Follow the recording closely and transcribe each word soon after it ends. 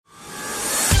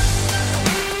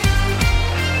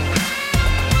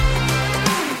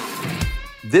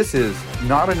This is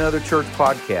Not Another Church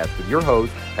Podcast with your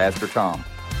host, Pastor Tom.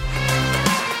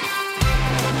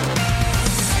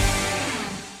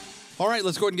 All right,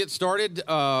 let's go ahead and get started.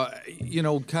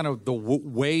 Kind of the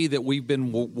way that we've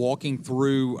been walking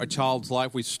through a child's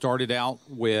life. We started out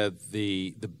with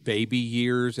the baby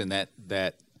years and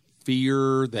that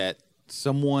fear that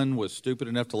someone was stupid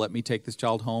enough to let me take this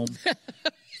child home.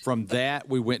 From that,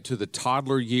 we went to the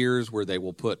toddler years where they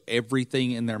will put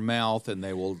everything in their mouth and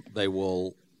they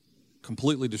will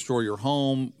completely destroy your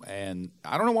home. And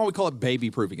I don't know why we call it baby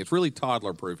proofing. It's really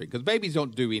toddler proofing because babies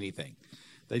don't do anything.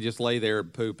 They just lay there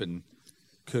and poop and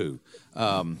coo,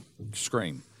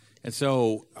 scream. And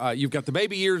so you've got the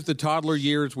baby years, the toddler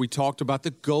years. We talked about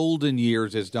the golden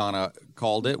years, as Donna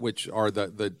called it, which are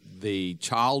the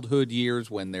childhood years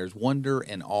when there's wonder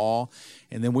and awe.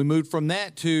 And then we moved from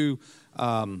that to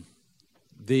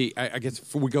I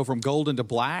guess we go from golden to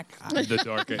black. The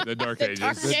dark ages.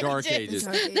 The dark ages.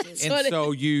 And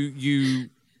so you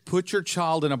put your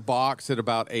child in a box at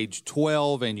about age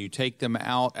 12 and you take them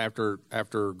out after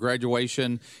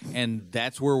graduation, and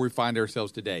that's where we find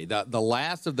ourselves today. The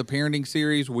last of the parenting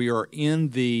series, we are in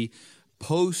the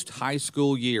post-high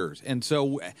school years. And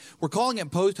so we're calling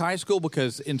it post-high school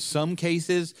because in some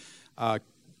cases,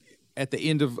 at the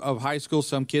end of high school,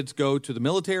 some kids go to the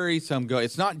military, some go.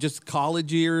 It's not just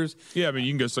college years. Yeah, I mean,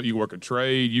 you can go. So you work a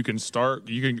trade. You can start.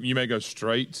 You may go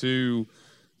straight to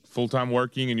full-time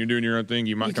working, and you're doing your own thing.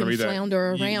 You might kind of be that. You can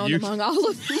flounder around among all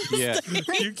of them. Yeah,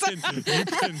 you can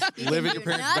live at your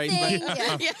parents' basement.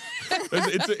 Yeah.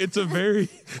 It's a very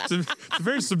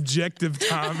subjective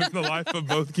time in the life of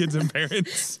both kids and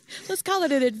parents. Let's call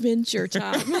it an adventure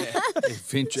time.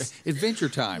 Adventure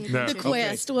time. No. The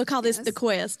quest. Okay. We'll call this the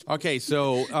quest. Okay,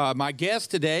 so my guests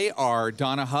today are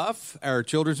Donna Huff, our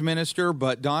children's minister.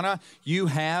 But Donna, you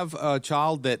have a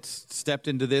child that's stepped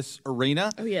into this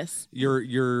arena. Oh yes.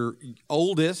 Your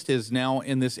oldest is now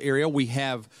in this area. We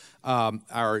have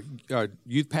our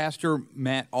youth pastor,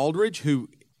 Matt Aldridge, who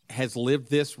has lived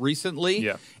this recently.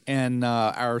 Yeah. And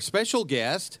our special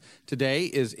guest today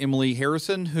is Emily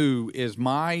Harrison, who is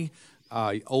my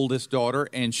oldest daughter,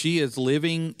 and she is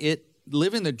living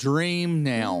the dream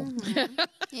now. Mm-hmm.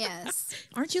 Yes.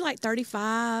 Aren't you like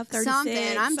 35, 36?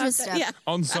 Something. I'm just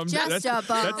on some just a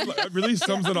bum. That really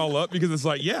sums it all up because it's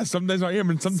like, yeah, some days I am,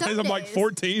 and some days I'm like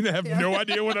 14 and have no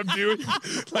idea what I'm doing.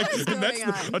 Like, and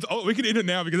that's all, we can end it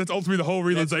now because that's ultimately the whole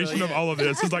realization of all of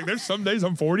this. It's like there's some days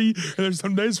I'm 40 and there's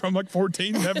some days where I'm like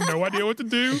 14 and have no idea what to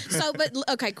do. So, but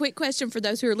okay, quick question for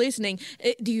those who are listening: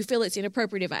 do you feel it's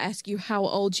inappropriate if I ask you how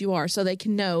old you are so they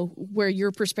can know where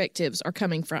your perspectives are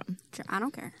coming from? I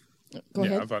don't care. Go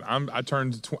ahead. I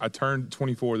turned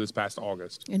 24 this past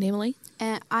August. And Emily?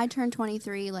 And I turned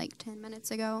 23 like 10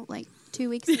 minutes ago, like 2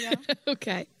 weeks ago.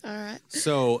 Okay. All right.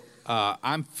 So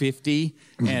I'm 50,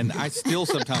 and I still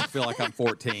sometimes feel like I'm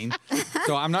 14.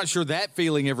 So I'm not sure that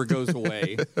feeling ever goes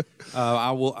away.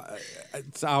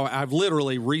 I've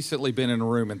literally recently been in a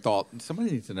room and thought,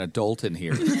 somebody needs an adult in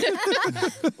here.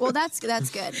 Well, that's good.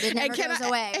 It never goes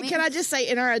away. And can I just say,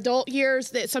 in our adult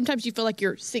years, that sometimes you feel like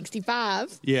you're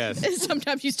 65. Yes. And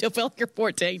sometimes you still feel like you're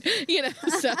 14.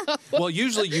 So. Well,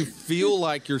 usually you feel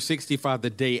like you're 65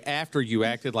 the day after you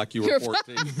acted like you were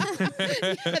 14. Yeah,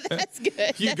 that's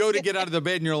good. You go to get out of the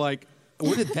bed and you're like,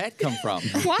 where did that come from?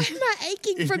 Why am I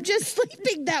aching from just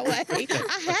sleeping that way? I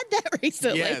had that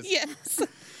recently. Yes.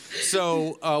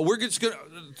 So we're just gonna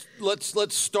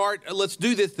let's start. Let's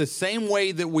do this the same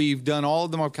way that we've done all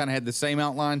of them. I've kind of had the same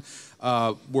outline.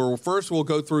 Where first we'll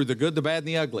go through the good, the bad, and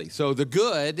the ugly. So the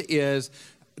good is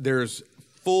there's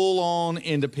full-on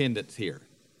independence here.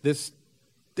 This,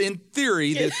 in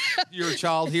theory, your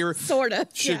child here sort of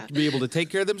should be able to take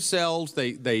care of themselves.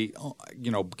 They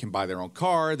can buy their own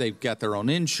car. They've got their own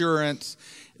insurance.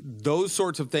 Those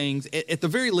sorts of things. At the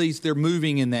very least, they're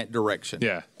moving in that direction.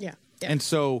 Yeah. And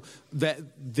so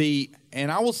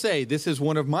and I will say, this is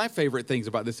one of my favorite things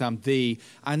about this time.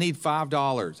 I need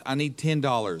 $5. I need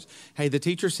 $10. Hey, the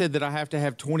teacher said that I have to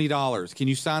have $20. Can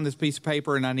you sign this piece of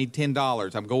paper? And I need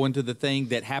 $10. I'm going to the thing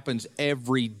that happens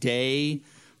every day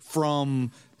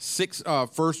from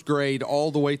first grade all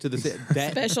the way to the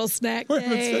special snack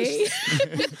day.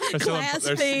 They're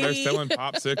selling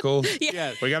popsicles.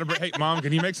 Yes. We got to. Hey, Mom,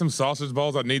 can you make some sausage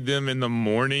balls? I need them in the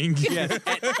morning. Yes.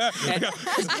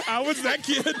 I was that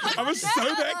kid. I was so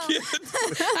that kid.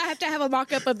 I have to have a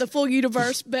mock-up of the full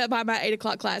universe by my 8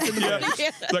 o'clock class in the morning.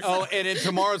 Like, and then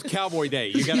tomorrow's Cowboy Day.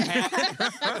 You got to have.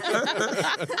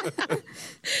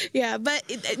 Yeah, but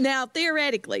now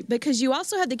theoretically, because you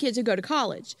also have the kids who go to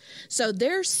college, so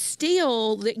their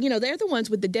still, they're the ones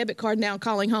with the debit card now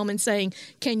calling home and saying,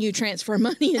 "Can you transfer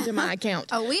money into my account?"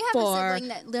 Oh, we have a sibling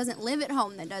that doesn't live at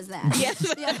home that does that.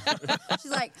 Yes. Yeah.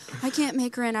 She's like, I can't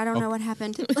make rent. I don't know what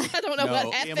happened. I don't know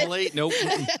what happened. Emily, nope,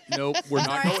 we're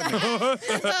not going there.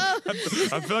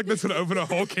 I feel like that's going to open a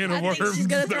whole can of worms. She's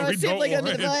going to throw that a we don't sibling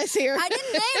under the want. bus here. I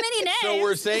didn't name any names. So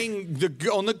we're saying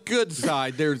on the good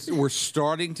side, we're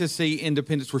starting to see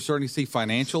independence. We're starting to see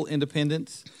financial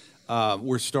independence.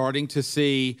 We're starting to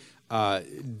see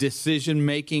decision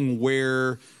making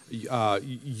where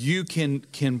you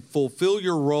can fulfill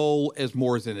your role as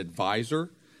more as an advisor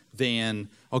than,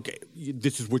 okay,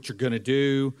 this is what you're going to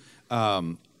do.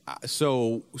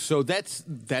 So that's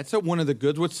one of the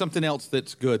goods. What's something else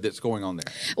that's good that's going on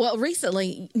there? Well,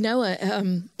 recently, Noah,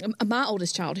 my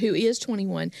oldest child, who is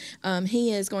 21,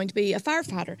 he is going to be a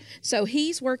firefighter. So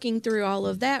he's working through all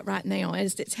of that right now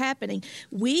as it's happening.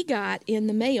 We got in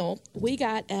the mail,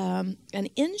 an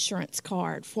insurance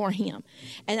card for him.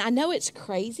 And I know it's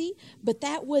crazy, but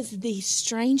that was the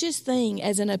strangest thing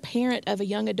as a parent of a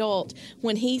young adult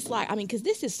when he's like, because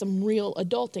this is some real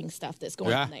adulting stuff that's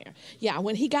going on there. Yeah,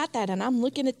 when he got that, and I'm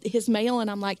looking at his mail, and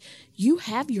I'm like, "You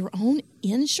have your own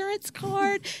insurance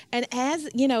card?" And as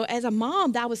a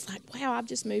mom, that was like, "Wow, I've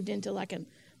just moved into like an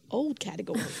old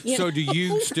category." So, do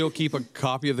you still keep a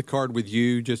copy of the card with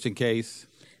you just in case?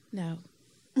 No.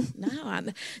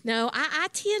 I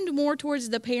tend more towards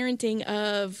the parenting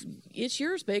of it's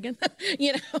yours, biggin.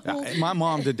 My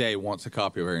mom today wants a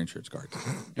copy of her insurance card.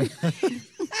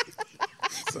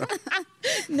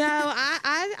 No,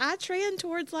 I trend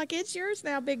towards like it's yours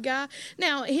now, big guy.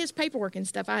 Now his paperwork and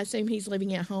stuff, I assume he's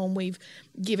living at home. We've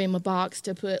given him a box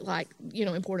to put like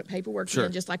important paperwork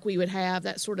in, just like we would have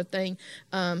that sort of thing.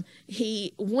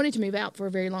 He wanted to move out for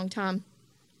a very long time.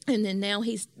 And then now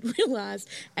he's realized,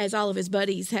 as all of his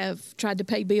buddies have tried to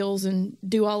pay bills and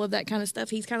do all of that kind of stuff,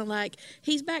 he's kind of like,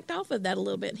 he's backed off of that a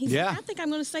little bit. And he's like, I think I'm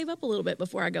going to save up a little bit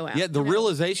before I go out. Yeah, the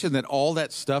realization that all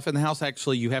that stuff in the house,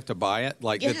 actually, you have to buy it.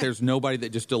 Like that there's nobody that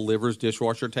just delivers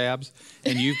dishwasher tabs,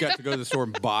 and you've got to go to the store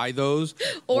and buy those.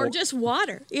 Or just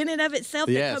water in and of itself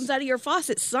that comes out of your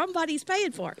faucet. Somebody's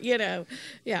paying for it,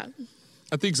 Yeah.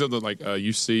 I think something like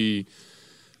you see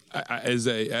as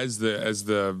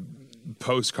the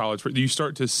post-college, you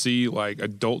start to see like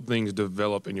adult things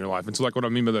develop in your life. And so like what I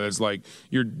mean by that is like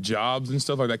your jobs and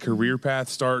stuff like that, career path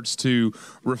starts to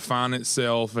refine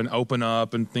itself and open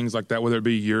up and things like that, whether it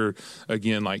be you're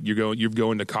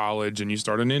going to college and you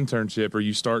start an internship, or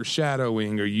you start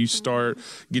shadowing, or you start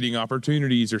getting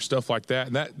opportunities or stuff like that.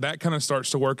 And that kind of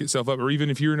starts to work itself up. Or even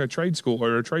if you're in a trade school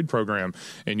or a trade program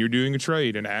and you're doing a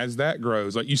trade, and as that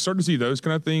grows, like you start to see those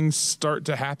kind of things start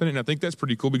to happen. And I think that's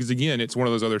pretty cool because again, it's one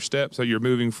of those other steps. So you're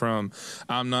moving from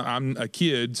I'm a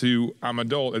kid to I'm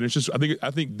adult, and it's just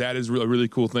I think that is a really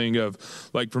cool thing of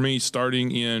like for me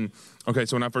starting in so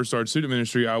when I first started student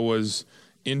ministry, I was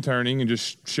interning and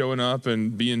just showing up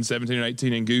and being 17 or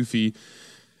 18 and goofy.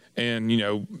 And,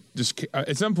 just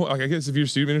at some point, like, I guess if you're a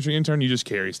student ministry intern, you just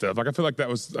carry stuff. Like, I feel like that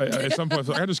was, at some point,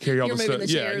 I just carry all the stuff.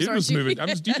 Chairs, you're just moving.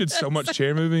 You did so much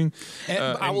chair moving.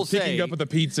 And I will picking say, up with the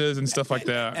pizzas and stuff like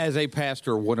that. As a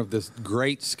pastor, one of the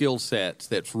great skill sets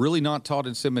that's really not taught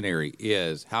in seminary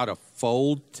is how to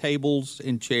fold tables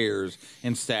and chairs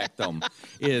and stack them.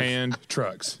 Hand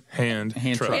trucks.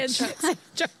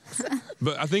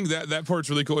 But I think that part's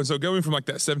really cool. And so going from like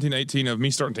that 17, 18 of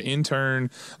me starting to intern,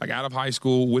 like out of high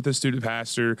school with a student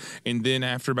pastor, and then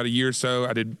after about a year or so,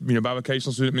 I did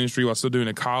bivocational student ministry while still doing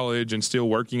a college and still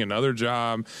working another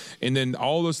job. And then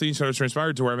all those things started to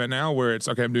transpire to where I'm at now, where it's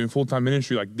okay, I'm doing full-time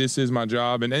ministry. Like this is my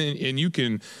job, and you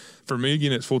can, for me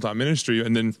again, it's full-time ministry,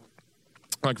 and then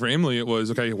like for Emily, it was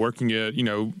okay working at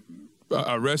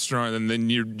a restaurant, and then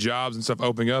your jobs and stuff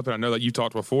opening up. And I know that you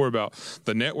talked before about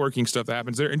the networking stuff that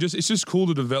happens there, and it's just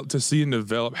cool to see and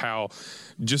develop how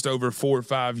just over 4 or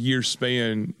 5 year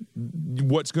span,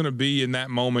 what's going to be in that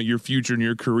moment, your future and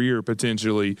your career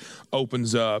potentially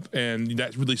opens up, and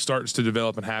that really starts to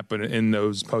develop and happen in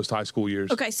those post high school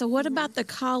years. Okay, so what about the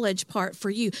college part for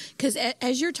you? Because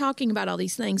as you're talking about all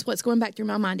these things, what's going back through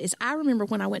my mind is I remember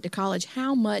when I went to college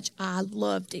how much I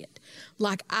loved it.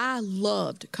 Like, I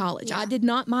loved college. Yeah. I did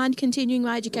not mind continuing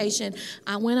my education.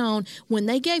 I went on. When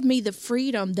they gave me the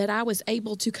freedom that I was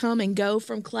able to come and go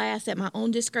from class at my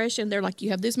own discretion, they're like, you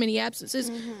have this many absences,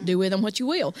 do with them what you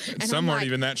will. And some aren't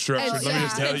even that structured. Let me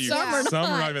just tell you. Some are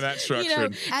not even that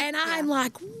structured. And I'm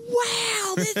like,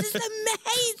 wow, this is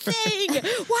amazing.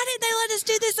 Why didn't they let us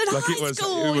do this in high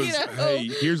school? It was, hey,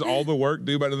 here's all the work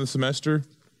due by the end of the semester.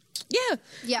 Yeah.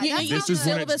 This is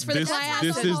when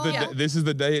this is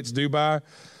the day it's due by.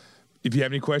 if you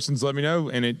have any questions, let me know.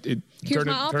 And it Here's turned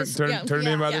my office. it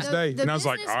in by Yeah. this day. The And I was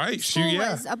like, business all right, school shoot,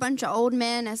 yeah. was a bunch of old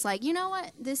men. It's like, you know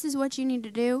what? This is what you need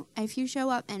to do. If you show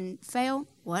up and fail,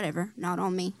 whatever. Not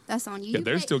on me. That's on you. Yeah,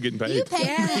 they're still getting paid. You pay.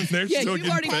 They're still you've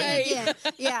getting already paid. paid.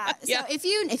 Yeah. So Yeah. if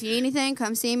you need anything,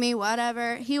 come see me.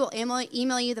 Whatever. He will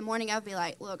email you the morning of. Be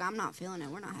like, look, I'm not feeling it.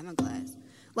 We're not having class.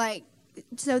 Like,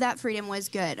 so that freedom was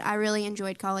good. I really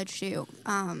enjoyed college too.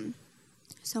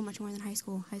 So much more than high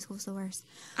school. High school's the worst.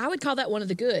 I would call that one of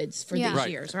the goods for Yeah. these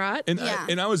Right. years, right? And Yeah.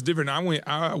 I was different. I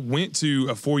went to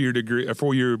a 4-year degree, a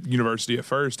 4-year university at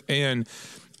first, and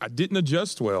I didn't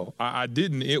adjust well. I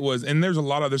didn't. It was, and there's a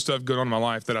lot of other stuff going on in my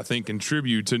life that I think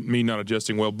contribute to me not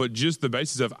adjusting well. But just the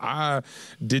basis of I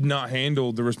did not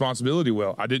handle the responsibility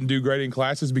well. I didn't do great in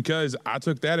classes because I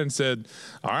took that and said,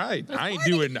 "All right, I ain't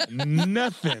doing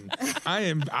nothing. I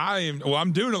am. Well,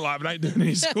 I'm doing a lot, but I ain't doing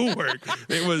any schoolwork."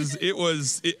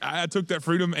 I took that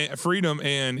freedom,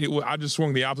 and I just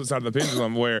swung the opposite side of the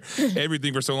pendulum, where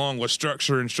everything for so long was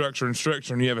structure, and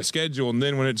you have a schedule, and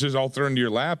then when it's just all thrown into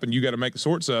your lap, and you got to make the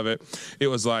sorts of it, it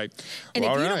was like, And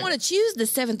well, if you all don't right. want to choose the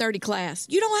 7:30 class,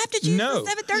 you don't have to choose No.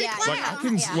 the 7:30 Yeah, class. Like I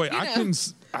can Yeah. wait, You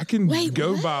I can Wait,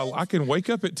 go what? by. I can wake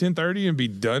up at 10:30 and be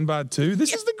done by 2.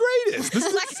 This is the greatest. This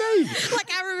is insane. Like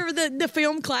I remember the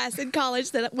film class in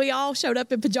college that we all showed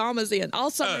up in pajamas in all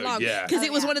summer Oh, long yeah. because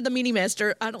it was yeah. one of the mini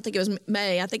semester. I don't think it was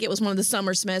May. I think it was one of the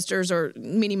summer semesters or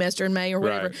mini semester in May or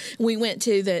whatever. Right. We went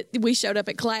to that. We showed up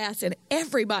at class and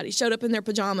everybody showed up in their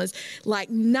pajamas. Like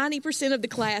 90% of the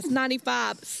class,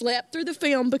 95 slept through the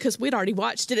film because we'd already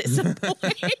watched it at some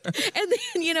point. And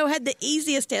then had the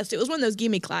easiest test. It was one of those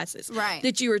gimme classes Right.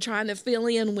 that you were trying to fill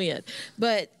in with.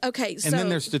 But okay, so And then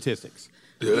there's statistics.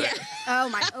 yeah. Oh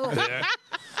my. Oh.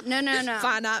 No.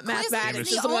 Finite Quizlet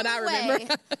mathematics is the the one I only remember.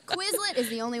 way- Quizlet is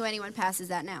the only way anyone passes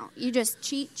that now. You just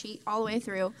cheat all the way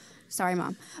through. Sorry,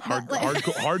 Mom. But, like-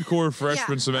 Hardcore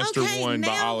freshman Yeah. semester Okay, 1 now,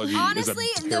 biology Honestly,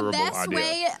 is a the terrible best idea.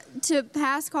 way to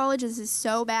pass college, this is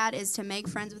so bad, is to make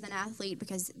friends with an athlete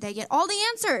because they get all the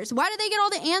answers. Why do they get all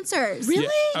the answers? Really?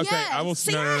 Yeah, okay, I will. Yes.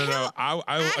 See, No. that I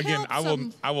will.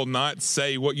 helps I will not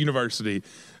say what university.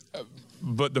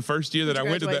 But the first year that I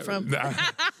went to that, graduate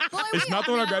from? it's not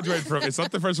the one I graduated from. It's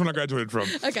not the first one I graduated from.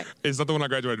 Okay. It's not the one I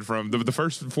graduated from. The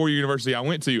first 4-year university I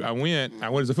went to, I went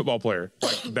as a football player.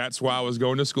 Like, that's why I was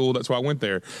going to school. That's why I went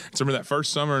there. So remember that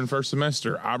first summer and first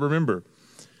semester, I remember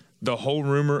the whole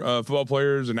rumor of football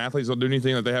players and athletes don't do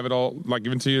anything, that they have it all like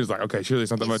given to you. It's like, okay, surely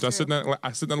it's not that much. It's true.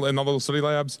 I sit in all those study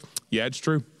labs. Yeah, it's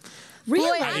true.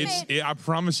 Really? Boy, I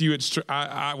promise you, it's true. We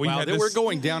Wow, had that this, we're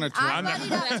going down a I track.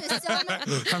 buddied up to so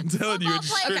many. I'm telling you, it's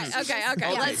Football true. players. Okay.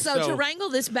 Okay, So to so- wrangle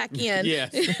this back in, Yes.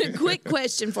 quick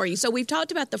question for you. So we've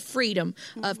talked about the freedom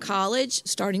of college,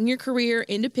 starting your career,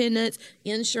 independence,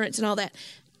 insurance, and all that.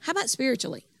 How about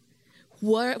spiritually?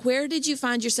 Where did you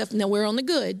find yourself? Now we're on the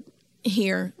good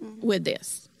here with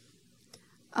this.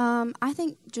 I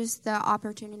think just the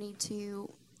opportunity to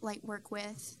work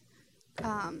with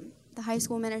the high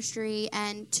school ministry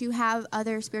and to have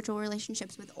other spiritual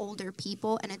relationships with older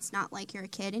people, and it's not like you're a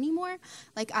kid anymore.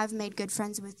 Like, I've made good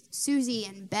friends with Susie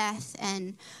and Beth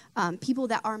and people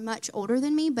that are much older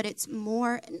than me, but it's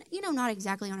more, not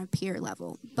exactly on a peer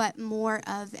level, but more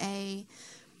of a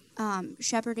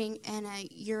shepherding and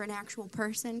you're an actual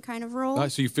person kind of role.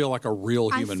 So you feel like a real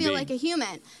human I feel being. like a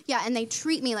human. Yeah, and they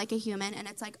treat me like a human, and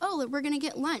it's like, oh, we're going to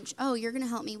get lunch. Oh, you're going to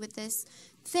help me with this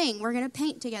thing. We're going to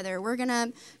paint together. We're going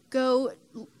to go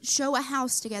show a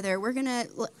house together. We're going to,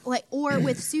 or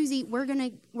with Susie, we're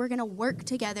going to work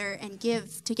together and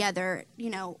give together,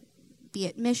 be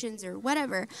it missions or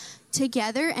whatever,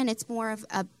 together, and it's more of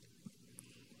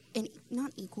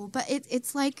not equal, but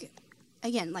it's like,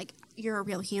 again, like, you're a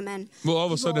real human. Well, all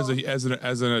of a sudden, People-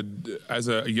 as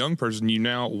a young person,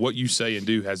 what you say and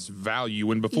do has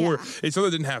value. And before, Yeah. it's not that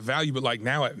it didn't have value, but like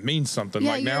now it means something.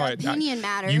 Yeah, like now, your opinion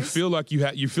matters. You feel like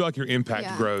you feel like your impact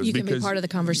Yeah. grows. You can be because, part of the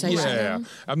conversation.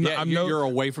 Yeah, You're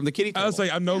away from the kiddie table. I was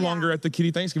like, I'm no longer at the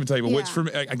kiddie Thanksgiving table, which Yeah. from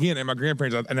again at my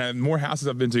grandparents and more houses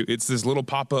I've been to, it's this little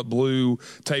pop-up blue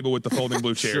table with the folding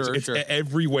blue chairs. Sure, it's sure.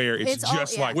 everywhere. It's It's all-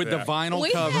 just yeah. like with that. the vinyl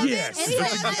We cover. have it. Yes,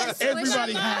 Yes.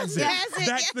 everybody has it. Has it.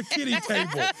 That's the kiddie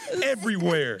table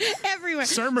everywhere. Everywhere.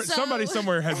 Somebody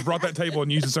somewhere has brought that table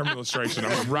and used a sermon illustration.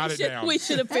 I'm gonna write it down. We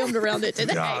should have filmed around it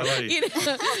today. Golly.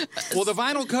 Well, the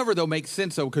vinyl cover though makes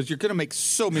sense though because you're going to make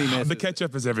so many messes. The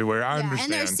ketchup is everywhere. I Yeah,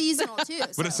 understand. and they're seasonal too.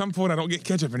 But at some point, I don't get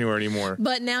ketchup anywhere anymore.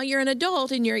 But now you're an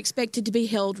adult and you're expected to be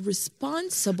held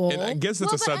responsible. And I guess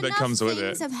that's a but side that enough comes with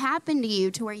things it. have happened to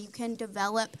you to where you can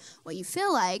develop what you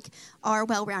feel like are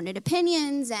well-rounded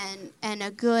opinions and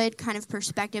a good kind of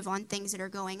perspective on things that are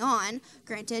going on.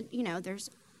 Granted, there's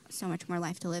so much more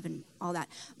life to live and all that.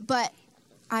 But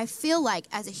I feel like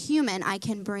as a human, I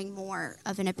can bring more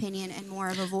of an opinion and more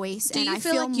of a voice, Do and you I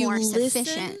feel feel like you more listen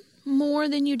sufficient. more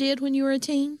than you did when you were a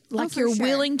teen? Like for you're sure.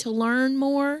 willing to learn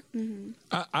more?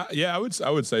 I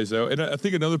would say so. And I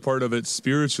think another part of it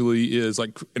spiritually is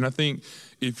like, and I think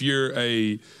if you're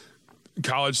a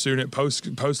college student,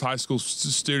 post high school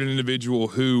student individual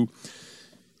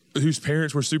whose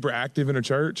parents were super active in a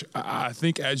church, I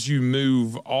think as you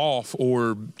move off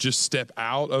or just step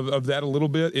out of that a little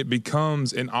bit, it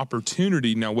becomes an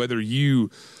opportunity. Now, whether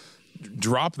you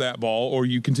drop that ball or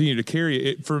you continue to carry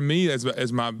it, for me,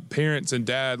 as my parents and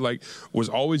dad, like, was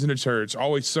always in a church,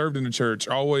 always served in the church,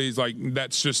 always, like,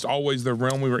 that's just always the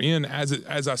realm we were in.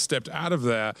 As I stepped out of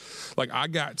that, like, I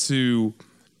got to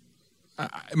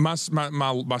my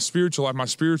spiritual life, my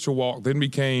spiritual walk then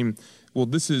became, well,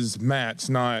 this is Matt's,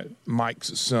 not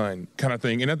Mike's son, kind of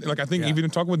thing. And I think even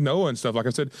talking with Noah and stuff, like I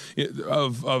said,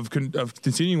 of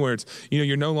continuing where it's,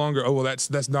 you're no longer, oh, well, that's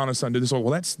Donna's son, do this. Well,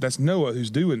 that's Noah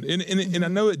who's doing. And I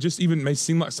know it just even may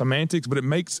seem like semantics, but it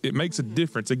makes a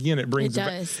difference. Again, it brings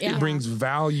It brings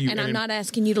value. And I'm not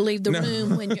asking you to leave the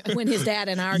room when his dad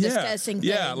and I are discussing things.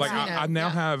 Yeah, like I now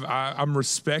have, I'm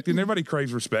respected. And everybody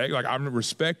craves respect. Like, I'm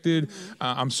respected.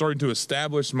 I'm starting to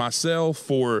establish myself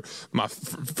for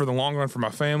the long run, for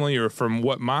my family, or from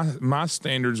what my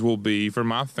standards will be for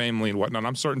my family and whatnot.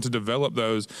 I'm starting to develop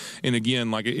those. And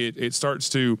again, like, it starts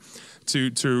to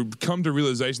come to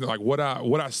realization that, like, what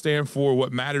I stand for,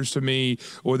 what matters to me,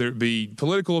 whether it be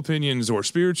political opinions or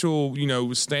spiritual,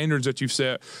 standards that you've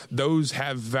set, those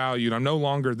have value. And I'm no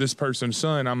longer this person's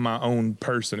son. I'm my own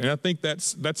person. And I think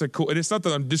that's a cool, and it's not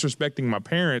that I'm disrespecting my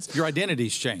parents. Your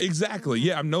identity's changed. Exactly.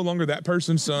 Yeah. I'm no longer that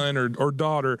person's son or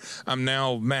daughter. I'm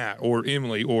now Matt or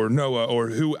Emily or Noah or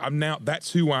who I'm now.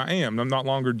 That's who I am. I'm not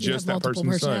longer just that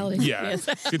person's son. Yeah. Yes.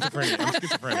 Schizophrenia. I'm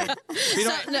schizophrenic.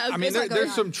 I mean,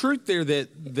 there's some truth there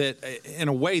that in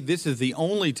a way, this is the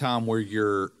only time where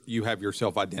you have your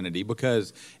self-identity,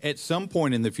 because at some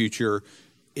point in the future,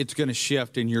 it's going to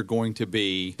shift and you're going to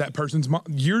be that person's mom.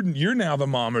 You're now the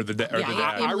mom or the dad.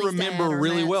 I remember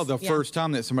really well the first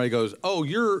time that somebody goes, "Oh,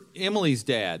 you're Emily's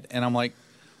dad," and I'm like,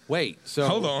 wait, so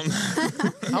hold on.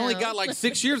 I only got like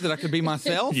 6 years that I could be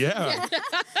myself. Yeah.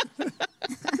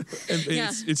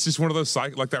 It's just one of those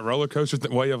like that roller coaster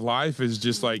way of life is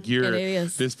just like you're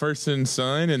this person's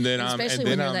son, and then especially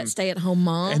when you're that stay-at-home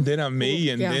mom, and then I'm me,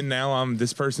 and then now I'm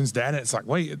this person's dad. And it's like,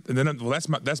 wait, and then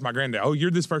that's my granddad. Oh,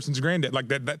 you're this person's granddad. Like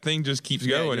that thing just keeps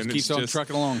going, and keeps on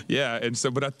trucking along. Yeah, and so,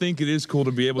 but I think it is cool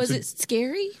to be able to. Was it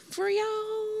scary for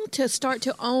y'all to start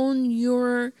to own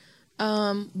your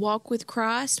walk with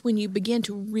Christ when you begin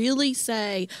to really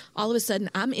say, all of a sudden,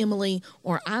 I'm Emily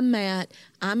or I'm Matt,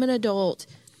 I'm an adult?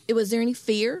 Was there any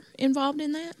fear involved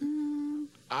in that?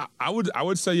 I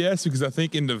would say yes, because I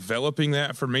think in developing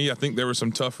that for me, I think there were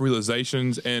some tough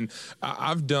realizations, and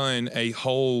I've done a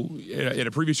whole at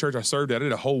a previous church I served at. I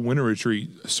did a whole winter retreat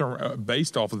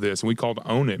based off of this, and we called it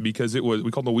Own It, because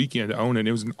we called the weekend Own It.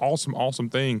 It was an awesome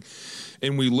thing,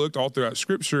 and we looked all throughout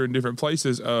Scripture in different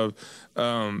places of,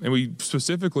 and we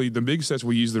specifically the big sets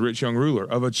we used the rich young ruler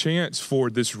of a chance for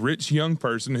this rich young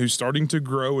person who's starting to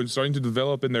grow and starting to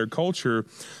develop in their culture.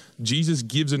 Jesus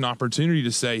gives an opportunity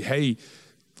to say, hey,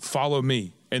 follow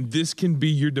me. And this can be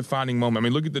your defining moment. I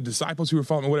mean, look at the disciples who were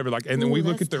following, whatever. Like, and then we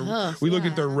look at look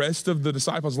at the rest of the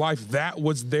disciples' life. That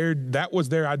was their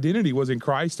identity, was in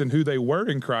Christ and who they were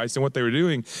in Christ and what they were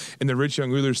doing. And the rich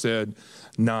young ruler said,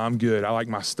 "Nah, I'm good. I like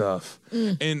my stuff."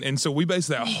 And so we based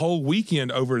that whole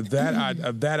weekend over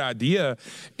that idea.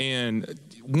 And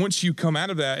once you come out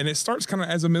of that, and it starts kind of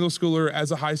as a middle schooler,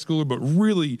 as a high schooler, but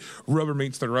really rubber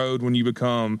meets the road when you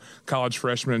become college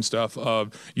freshmen and stuff.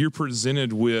 Of you're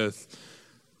presented with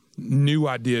new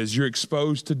ideas, you're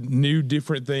exposed to new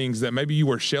different things that maybe you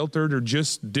were sheltered, or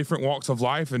just different walks of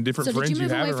life and different friends you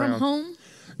have around. Did you move away from home?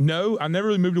 No, I never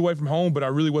really moved away from home, but I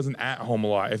really wasn't at home a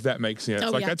lot, if that makes sense.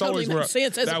 Oh, like yeah, that's totally always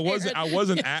makes sense. I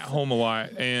wasn't at home a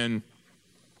lot, and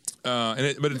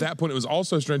but at that point it was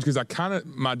also strange because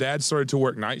my dad started to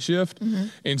work night shift,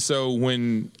 and so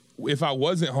if I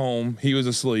wasn't home, he was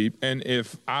asleep, and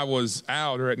if I was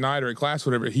out or at night or at class,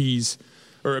 whatever,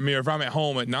 if I'm at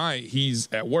home at night, he's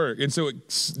at work. And so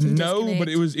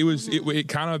there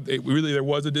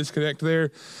was a disconnect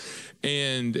there.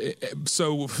 And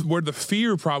so where the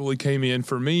fear probably came in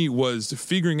for me was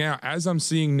figuring out, as I'm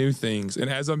seeing new things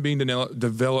and as I'm being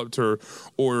developed or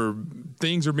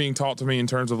things are being taught to me in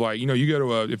terms of, like, you go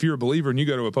to if you're a believer and you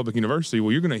go to a public university,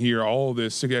 well, you're going to hear all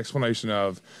this explanation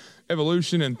of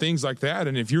evolution and things like that,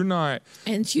 and if you're not,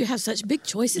 and you have such big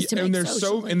choices to make, and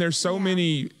there's so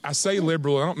many. I say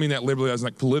liberal. I don't mean that liberally as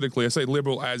like politically. I say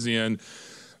liberal as in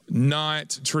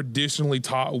not traditionally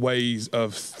taught ways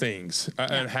of things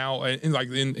and how, and like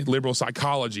in liberal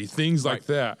psychology, things like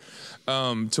that,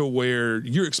 to where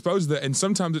you're exposed to that. And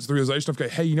sometimes it's the realization of, okay,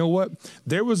 hey, you know what?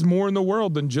 There was more in the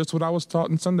world than just what I was taught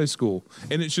in Sunday school.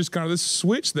 And it's just kind of this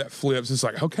switch that flips. It's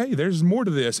like, okay, there's more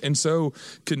to this. And so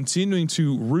continuing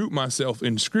to root myself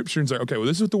in Scripture and say, okay, well,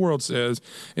 this is what the world says,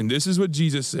 and this is what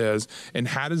Jesus says, and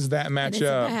how does that match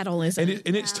up? It's a battle, isn't it?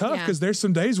 And it's tough because there's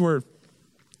some days where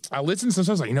I listen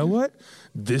sometimes like, you know what?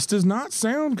 This does not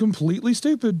sound completely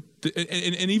stupid.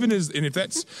 And even if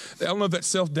that's, I don't know if that's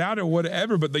self-doubt or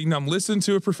whatever, but I'm listening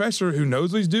to a professor who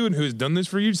knows what he's doing, who has done this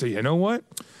for you, to say, you know what?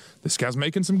 This guy's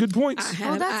making some good points. I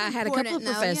had a couple of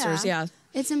professors, yeah.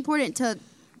 It's important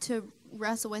to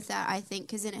wrestle with that, I think,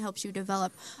 because then it helps you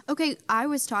develop, okay, I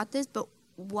was taught this, but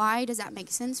why does that make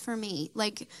sense for me?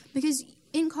 Like, because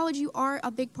in college,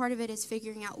 a big part of it is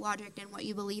figuring out logic and what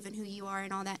you believe and who you are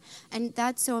and all that. And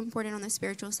that's so important on the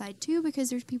spiritual side, too, because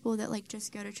there's people that, like,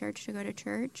 just go to church to go to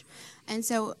church. And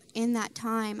so in that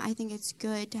time, I think it's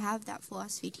good to have that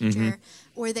philosophy teacher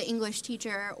or the English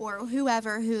teacher or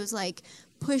whoever who's, like,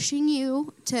 pushing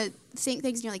you to think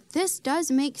things. And you're like, this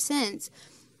does make sense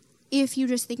if you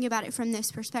just think about it from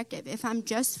this perspective. If I'm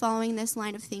just following this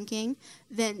line of thinking,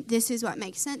 then this is what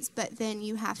makes sense. But then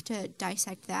you have to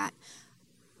dissect that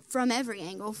from every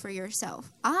angle for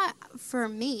yourself. For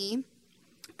me,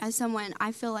 as someone,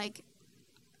 I feel like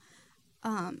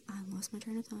I lost my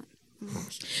train of thought.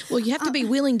 Well, you have to be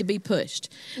willing to be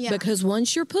pushed because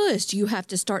once you're pushed, you have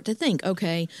to start to think,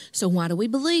 okay, so why do we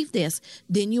believe this?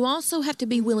 Then you also have to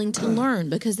be willing to learn,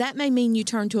 because that may mean you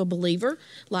turn to a believer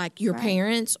like your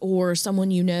parents or someone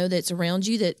you know that's around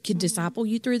you that could disciple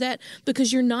you through that,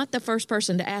 because you're not the first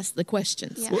person to ask the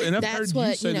questions. Yeah. Well, and I've heard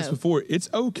you say this before. It's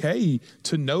okay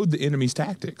to know the enemy's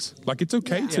tactics. Like, it's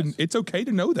okay it's okay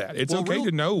to know that. It's okay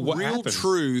to know what happens.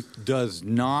 Real truth does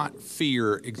not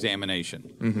fear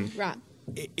examination. Right.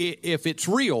 If it's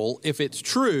real, if it's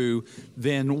true,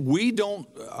 then we don't.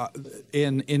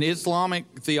 In Islamic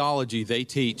theology, they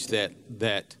teach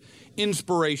that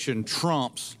inspiration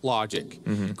trumps logic.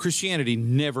 Christianity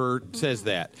never says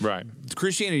that. Right.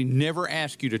 Christianity never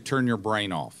asks you to turn your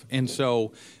brain off, and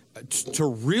so to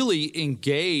really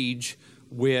engage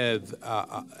with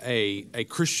a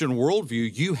Christian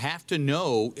worldview, you have to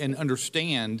know and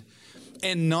understand,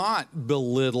 and not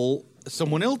belittle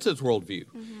someone else's worldview.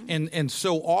 And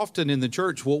so often in the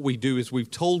church, what we do is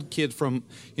we've told kids from,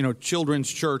 children's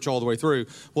church all the way through,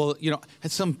 well,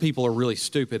 some people are really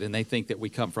stupid and they think that we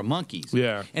come from monkeys.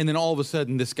 Yeah. And then all of a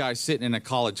sudden this guy's sitting in a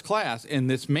college class, and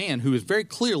this man who is very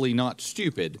clearly not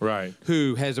stupid, right,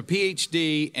 who has a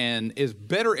PhD and is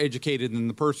better educated than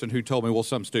the person who told me, well,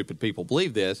 some stupid people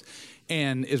believe this,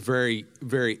 and is very,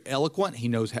 very eloquent. He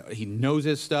knows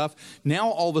his stuff. Now,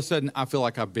 all of a sudden, I feel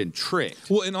like I've been tricked.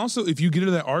 Well, and also, if you get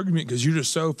into that argument because you're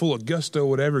just so full of gusto,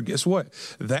 whatever, guess what?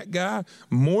 That guy,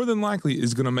 more than likely,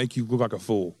 is going to make you look like a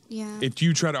fool. Yeah. If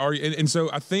you try to argue. And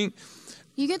so I think...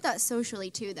 You get that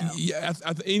socially, too, though. Yeah,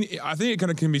 I think it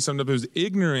kind of can be summed up as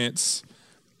ignorance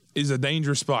is a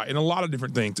dangerous spot in a lot of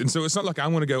different things. And so it's not like I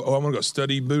want to go, I'm going to go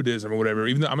study Buddhism or whatever.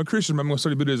 Even though I'm a Christian, I'm going to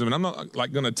study Buddhism. And I'm not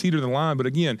like going to teeter the line. But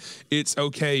again, it's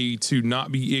okay to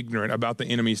not be ignorant about the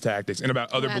enemy's tactics and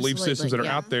about other belief systems that are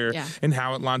out there and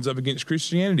how it lines up against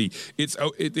Christianity. It's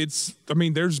I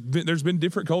mean, there's been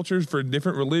different cultures for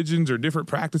different religions or different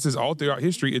practices all throughout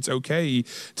history. It's okay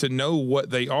to know what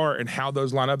they are and how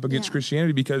those line up against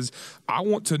Christianity, because I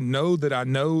want to know that I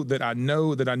know that I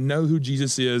know that I know who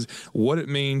Jesus is, what it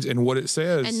means, and what it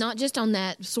says. And not just on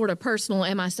that sort of personal,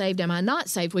 am I saved, am I not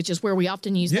saved, which is where we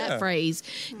often use that phrase,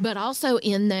 but also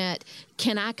in that,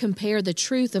 can I compare the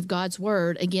truth of God's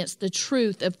word against the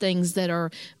truth of things that are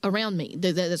around me,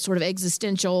 that sort of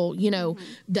existential,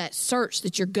 that search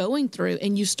that you're going through,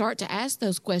 and you start to ask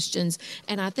those questions.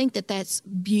 And I think that that's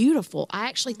beautiful. I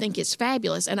actually think it's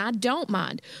fabulous. And I don't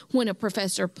mind when a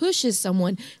professor pushes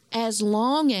someone, as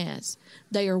long as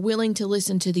they are willing to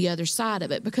listen to the other side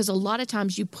of it. Because a lot of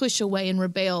times you push away and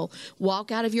rebel, walk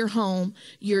out of your home,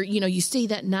 you see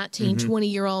that 19,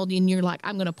 20-year-old, and you're like,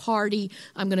 I'm going to party,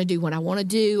 I'm going to do what I want to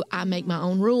do, I make my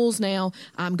own rules now,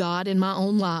 I'm God in my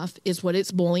own life, is what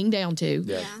it's boiling down to.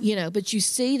 But you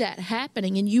see that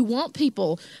happening, and you want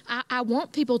people, I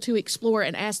want people to explore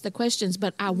and ask the questions,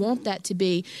 but I want that to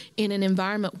be in an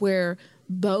environment where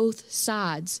both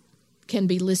sides can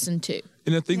be listened to.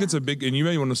 And I think that's a big, and you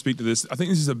may want to speak to this, I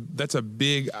think that's a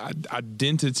big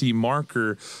identity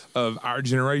marker of our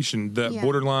generation, the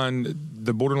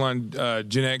borderline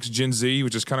Gen X, Gen Z,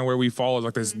 which is kind of where we fall, is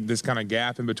like this kind of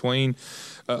gap in between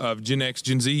of Gen X,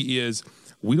 Gen Z, is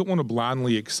we don't want to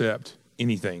blindly accept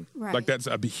anything. Right. Like that's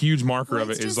a huge marker Well, of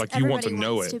it's it is just like you want to everybody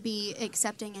know wants it. to be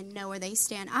accepting and know where they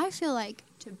stand. I feel like,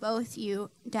 to both you,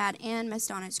 Dad, and Miss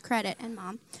Donna's credit, and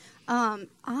Mom,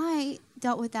 I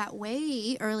dealt with that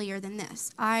way earlier than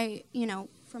this.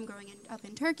 From growing up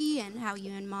in Turkey and how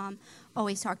you and Mom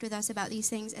always talked with us about these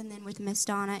things, and then with Miss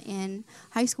Donna in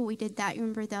high school, we did that. You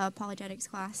remember the apologetics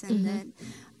class? And then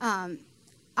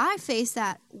I faced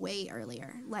that way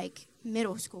earlier, like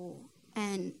middle school,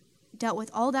 and dealt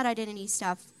with all that identity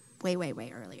stuff way, way,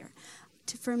 way earlier.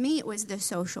 For me, it was the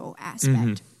social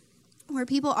aspect, where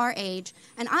people our age,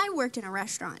 and I worked in a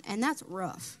restaurant, and that's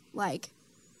rough. Like,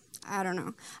 I don't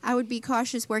know. I would be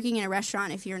cautious working in a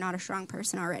restaurant if you're not a strong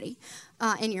person already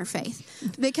in your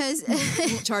faith, because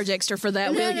Charge extra for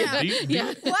that, will you?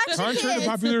 Yeah. Contrary to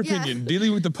popular opinion,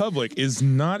 dealing with the public is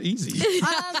not easy.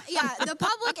 The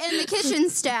public and the kitchen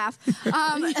staff.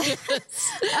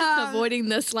 Avoiding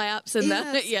the slaps and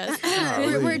the yes.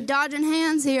 We're dodging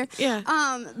hands here. Yeah.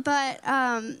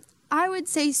 I would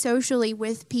say socially,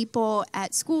 with people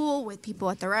at school, with people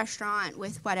at the restaurant,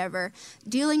 with whatever,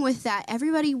 dealing with that,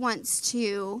 everybody wants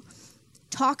to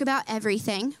talk about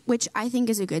everything, which I think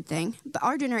is a good thing. But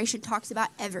our generation talks about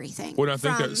everything. Well, I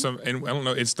think that and I don't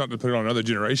know, it's not to put it on another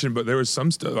generation, but there was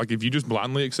some stuff, like if you just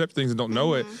blindly accept things and don't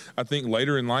know it, I think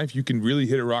later in life you can really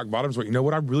hit a rock bottom. So, you know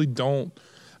what,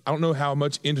 I don't know how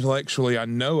much intellectually I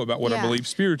know about what I believe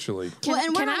spiritually.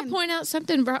 Can I point out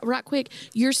something right quick?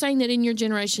 You're saying that in your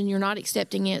generation, you're not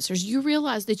accepting answers. You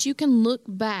realize that you can look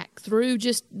back through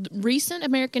just recent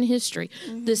American history,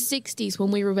 the 60s when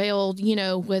we rebelled,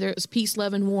 whether it was peace,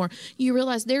 love, and war. You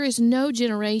realize there is no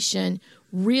generation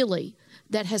really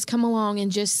that has come along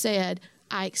and just said,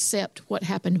 I accept what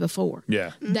happened before.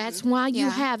 Yeah. That's why you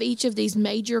have each of these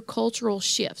major cultural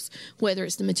shifts, whether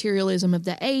it's the materialism of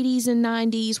the 80s and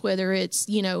 90s, whether it's,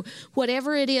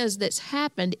 whatever it is that's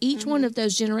happened, each one of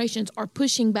those generations are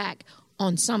pushing back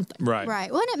on something. Right.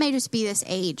 Right. Well, and it may just be this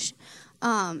age,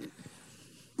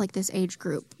 like this age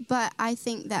group. But I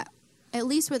think that, at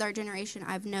least with our generation,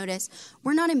 I've noticed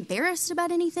we're not embarrassed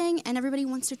about anything, and everybody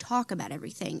wants to talk about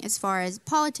everything as far as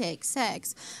politics,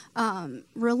 sex,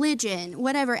 religion,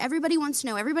 whatever. Everybody wants to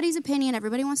know everybody's opinion.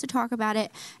 Everybody wants to talk about it.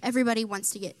 Everybody wants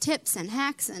to get tips and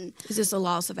hacks. And is this a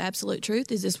loss of absolute truth?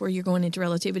 Is this where you're going into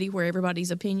relativity, where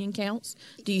everybody's opinion counts?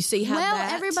 Do you see how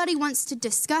everybody wants to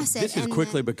discuss it. This is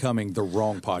quickly becoming the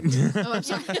wrong podcast. Oh, I'm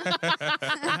sorry.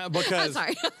 Because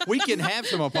we can have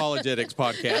some apologetics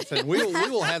podcasts, and we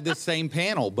will have this same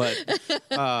panel, but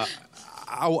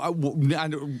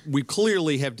we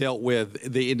clearly have dealt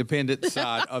with the independent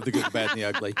side of the good, the bad, and the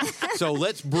ugly. So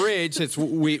let's bridge. Since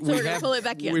we have pull it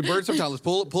back in. We burned some time. Let's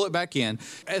pull it back in.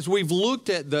 As we've looked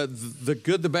at the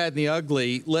good, the bad, and the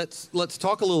ugly, let's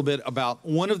talk a little bit about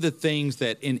one of the things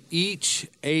that in each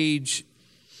age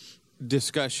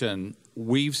discussion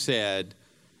we've said,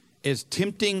 as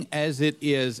tempting as it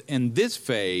is in this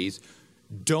phase,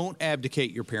 don't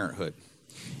abdicate your parenthood.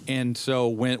 And so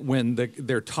when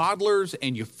they're toddlers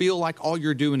and you feel like all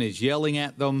you're doing is yelling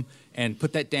at them, and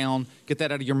put that down, get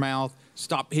that out of your mouth,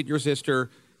 stop hitting your sister,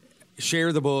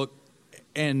 share the book,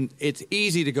 and it's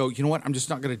easy to go, you know what, I'm just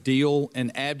not going to deal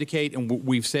and abdicate, and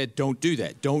we've said don't do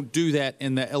that. Don't do that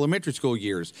in the elementary school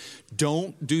years.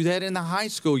 Don't do that in the high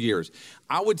school years.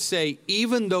 I would say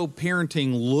even though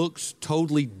parenting looks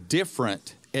totally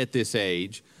different at this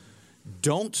age,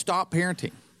 don't stop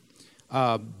parenting.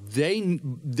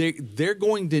 They're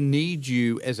going to need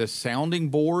you as a sounding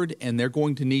board, and they're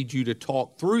going to need you to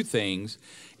talk through things.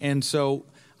 And so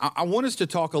I want us to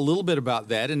talk a little bit about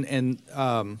that. And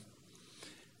I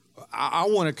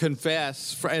want to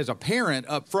confess as a parent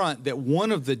up front that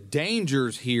one of the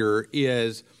dangers here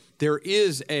is there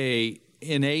is a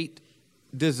innate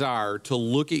desire to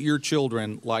look at your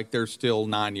children like they're still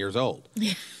 9 years old.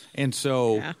 Yeah. And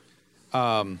so...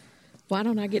 why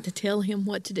don't I get to tell him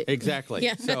what to do? Exactly.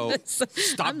 Yeah. So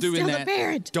stop I'm doing still that. A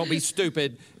parent. Don't be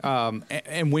stupid.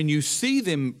 And when you see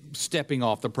them stepping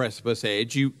off the precipice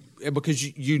edge,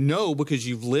 because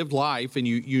you've lived life and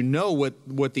you know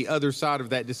what the other side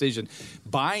of that decision,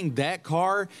 buying that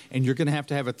car and you're going to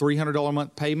have a $300 a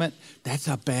month payment, that's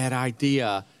a bad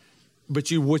idea. But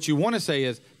what you want to say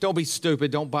is, don't be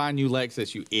stupid. Don't buy a new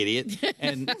Lexus, you idiot.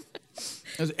 And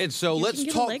so let's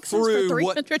talk through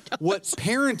what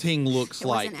parenting looks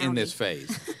like in this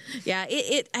phase. Yeah,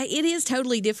 it is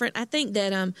totally different. I think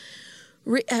that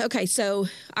okay, so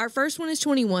our first one is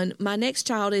 21. My next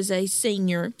child is a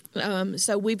senior.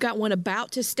 So we've got one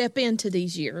about to step into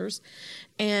these years,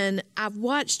 and I've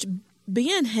watched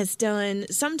Ben has done,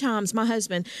 sometimes my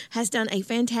husband has done a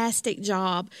fantastic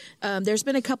job. There's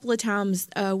been a couple of times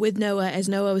with Noah, as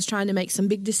Noah was trying to make some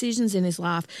big decisions in his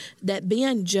life, that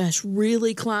Ben just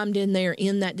really climbed in there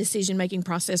in that decision-making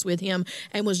process with him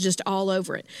and was just all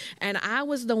over it. And I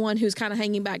was the one who's kind of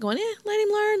hanging back going, let him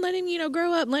learn, let him,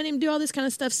 grow up, let him do all this kind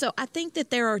of stuff. So I think that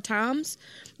there are times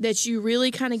that you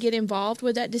really kind of get involved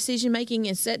with that decision-making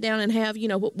and sit down and have,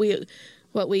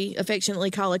 what we affectionately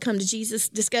call a come to Jesus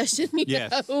discussion.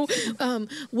 Yes.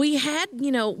 We had,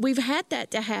 we've had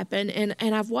that to happen,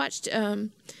 and I've watched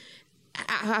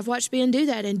I've watched Ben do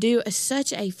that and do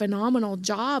such a phenomenal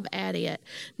job at it.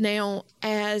 Now,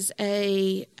 as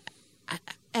a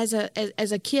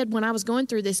kid, when I was going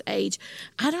through this age,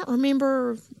 I don't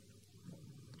remember.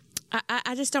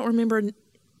 I just don't remember.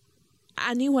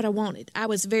 I knew what I wanted. I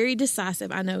was very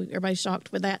decisive. I know everybody's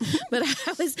shocked with that, but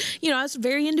I was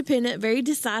very independent, very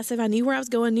decisive. I knew where I was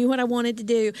going, knew what I wanted to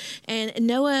do. And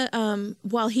Noah,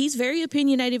 while he's very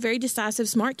opinionated, very decisive,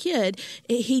 smart kid,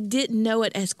 he didn't know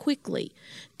it as quickly.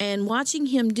 And watching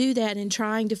him do that and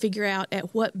trying to figure out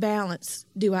at what balance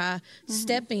do I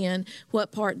step in,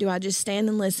 what part do I just stand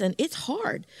and listen, it's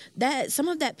hard. That some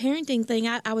of that parenting thing,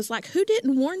 I was like, who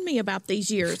didn't warn me about these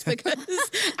years? Because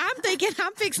I'm thinking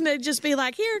I'm fixing to just be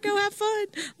like, here, go have fun.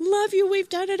 Love you. We've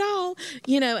done it all.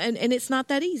 And it's not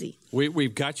that easy.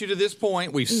 We've got you to this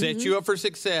point. We've set you up for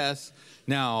success.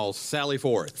 Now, sally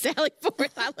forth. Sally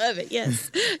forth. I love it.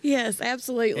 Yes. Yes,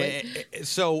 absolutely.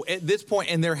 So at this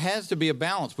point, and there has to be a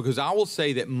balance, because I will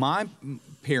say that my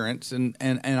parents, and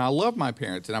I love my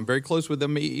parents, and I'm very close with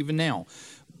them even now,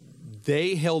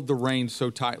 they held the reins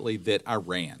so tightly that I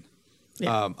ran.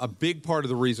 Yeah. A big part of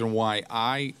the reason why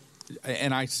I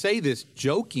say this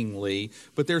jokingly,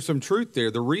 but there's some truth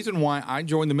there. The reason why I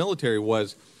joined the military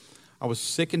was I was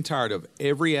sick and tired of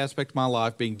every aspect of my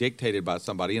life being dictated by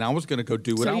somebody, and I was going to go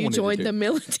do what I wanted to do. So you joined the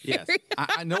military? Yes.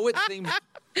 I know it seems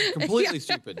completely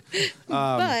stupid.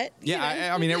 But,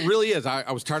 I mean, it really is.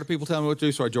 I was tired of people telling me what to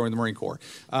do, so I joined the Marine Corps.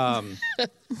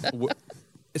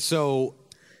 So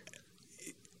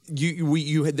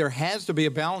there has to be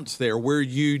a balance there where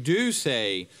you do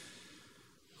say,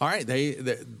 all right,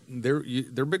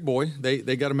 they're big boy.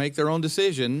 They got to make their own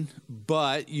decision,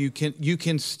 but you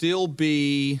can still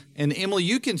be. And Emily,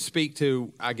 you can speak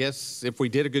to, I guess, if we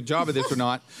did a good job of this or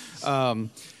not.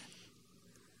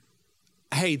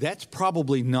 Hey, that's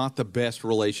probably not the best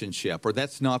relationship, or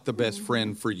that's not the best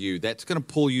friend for you. That's going to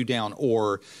pull you down.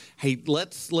 Or, hey,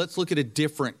 let's look at a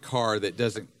different car that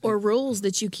doesn't. Or rules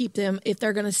that you keep them if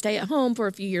they're going to stay at home for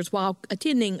a few years while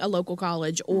attending a local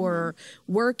college or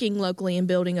working locally and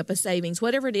building up a savings,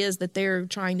 whatever it is that they're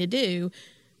trying to do.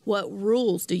 What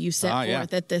rules do you set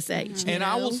forth at this age? And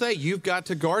I will say, you've got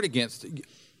to guard against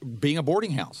being a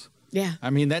boarding house. Yeah. I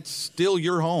mean, that's still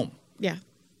your home. Yeah.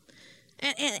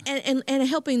 And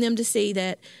helping them to see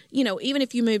that, even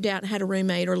if you moved out and had a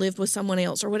roommate or lived with someone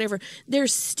else or whatever,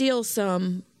 there's still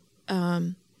some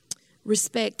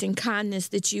respect and kindness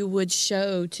that you would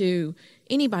show to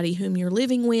anybody whom you're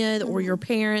living with or your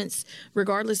parents,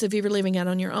 regardless if you're living out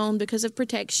on your own, because of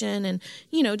protection and,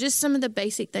 just some of the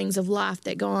basic things of life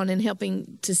that go on and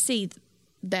helping to see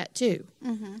that too.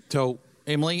 Mm-hmm. So,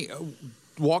 Emily,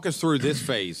 walk us through this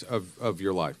phase of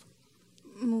your life.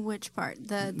 Which part?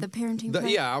 The parenting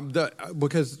part?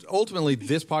 Because ultimately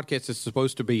this podcast is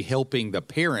supposed to be helping the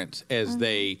parents as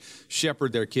they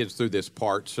shepherd their kids through this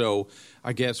part. So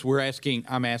I guess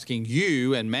I'm asking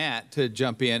you and Matt to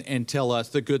jump in and tell us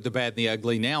the good, the bad, and the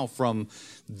ugly now from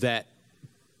that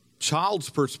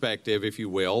child's perspective, if you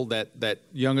will, that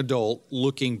young adult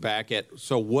looking back at,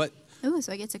 so what. Oh,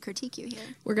 so I get to critique you here.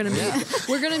 We're gonna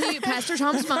mute Pastor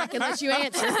Tom's mic and let you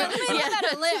answer.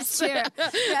 Got a list here.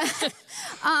 Yeah.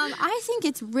 I think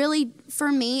it's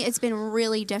been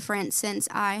really different since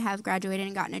I have graduated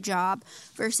and gotten a job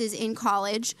versus in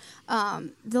college.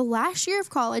 The last year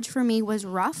of college for me was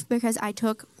rough because I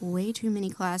took way too many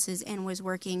classes and was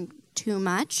working too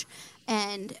much,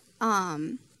 and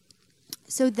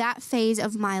so that phase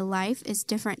of my life is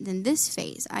different than this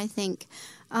phase. I think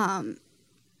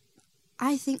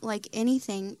like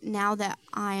anything, now that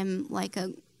I'm like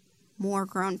a more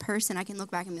grown person, I can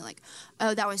look back and be like,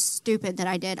 oh, that was stupid that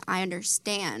I did. I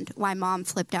understand why mom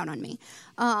flipped out on me,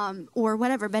 or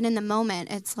whatever. But in the moment,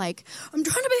 it's like, I'm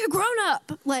trying to be a grown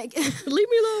up. Like, leave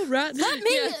me alone, right? Let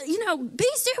me, be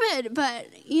stupid. But,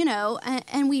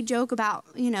 and we joke about,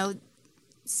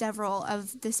 several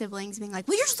of the siblings being like,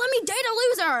 well, you just let me date a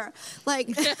loser.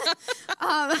 Like,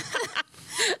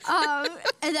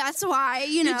 And that's why,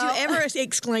 you know. Did you ever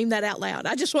exclaim that out loud?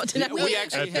 I just want to know. We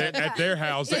actually At their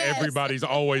house, Yes. everybody's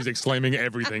always exclaiming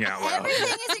everything out loud.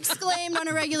 Everything is exclaimed on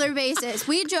a regular basis.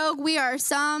 We joke we've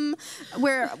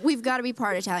got to be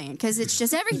part Italian because it's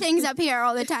just everything's up here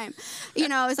all the time. You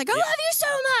know, it's like, I love you so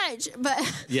much. But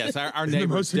yes, our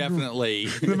neighbors definitely.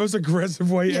 The most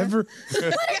aggressive way ever. what is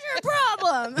your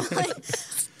problem?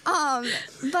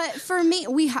 But for me,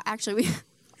 we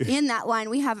in that line,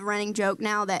 we have a running joke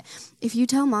now that if you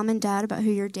tell mom and dad about who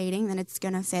you're dating, then it's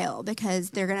going to fail because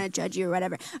they're going to judge you or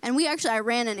whatever. And I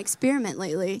ran an experiment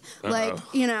lately. Like,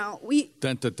 you know,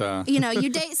 Dun, dun, dun. you know, you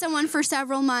date someone for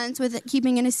several months with it,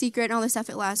 keeping it a secret and all this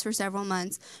stuff. It lasts for several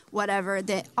months, whatever.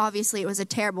 That obviously it was a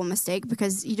terrible mistake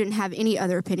because you didn't have any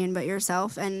other opinion but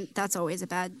yourself. And that's always a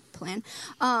bad plan.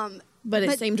 But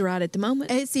it seemed right at the moment.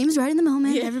 It seems right in the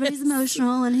moment. Yes. Everybody's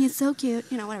emotional, and he's so cute,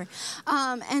 you know, whatever.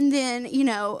 And then, you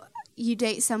know, you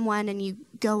date someone and you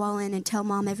go all in and tell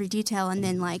mom every detail, and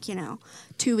then, like, you know,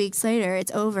 2 weeks later,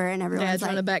 it's over, and everyone's Dad's like,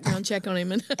 run a background check on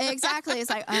him. And exactly. It's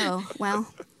like, oh, well.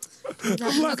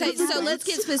 okay, so let's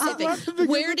get specific.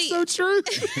 Where do you? So true.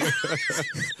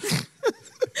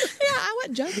 Yeah, I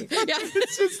wasn't joking. Yeah.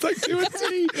 It's just like to a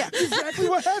T. Exactly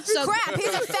what happened. So, Crap,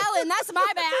 he's a felon. That's my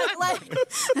bad. Like,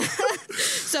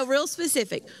 so real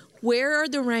specific. Where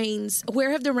have the reins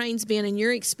been in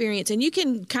your experience? And you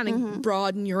can kind of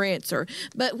broaden your answer,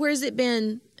 but where has it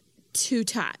been too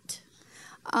tight?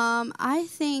 I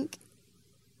think.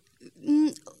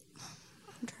 I'm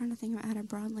trying to think about how to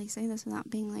broadly say this without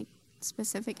being like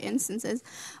specific instances.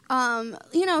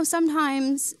 You know,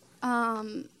 sometimes.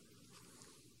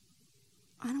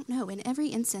 I don't know. In every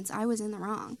instance, I was in the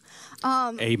wrong.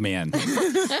 Amen.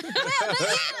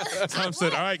 Tom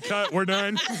said, "All right, cut. We're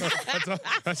done."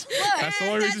 That's the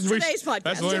only reason today's podcast.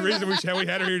 That's the only reason we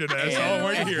had her here today. That's all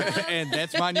we're here. And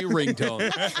that's my new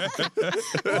ringtone.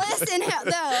 Listen,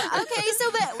 though. Okay,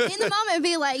 so but in the moment, it'd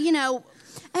be like, you know.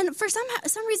 And for some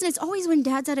reason, it's always when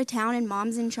dad's out of town and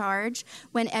mom's in charge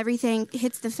when everything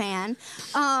hits the fan.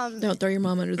 Don't throw your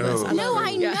mom under the bus. No,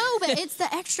 I know, but it's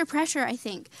the extra pressure, I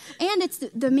think. And it's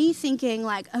the me thinking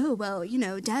like, oh, well, you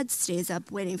know, dad stays up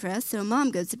waiting for us, so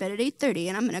mom goes to bed at 8:30,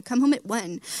 and I'm going to come home at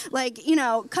 1. Like, you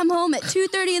know, come home at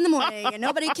 2:30 in the morning, and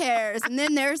nobody cares. And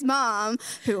then there's mom,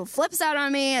 who flips out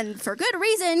on me, and for good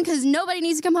reason, because nobody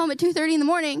needs to come home at 2:30 in the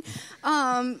morning.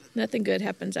 Nothing good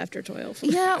happens after 12.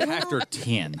 Yeah, well, After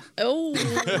 10. Oh.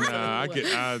 Nah,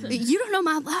 you don't know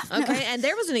my life. No. Okay, and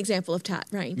there was an example of tight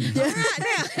rain. All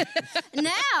right,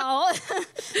 now. Now,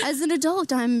 as an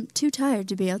adult, I'm too tired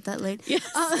to be out that late. Yes.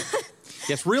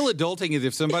 Yes, real adulting is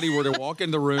if somebody were to walk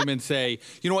in the room and say,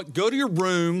 you know what, go to your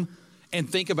room and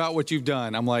think about what you've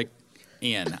done. I'm like,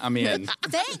 I'm in.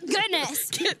 Thank goodness.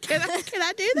 Can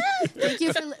I do that?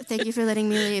 Thank you for letting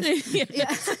me leave.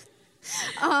 Yeah.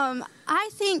 I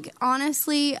think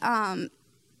honestly,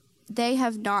 they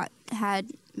have not had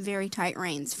very tight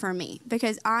reins for me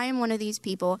because I am one of these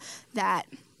people that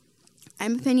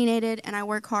I'm opinionated and I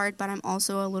work hard, but I'm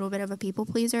also a little bit of a people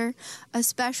pleaser,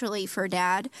 especially for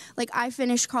dad. Like, I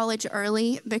finished college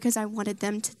early because I wanted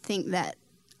them to think that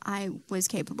I was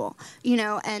capable, you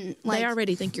know, and like They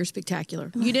already think you're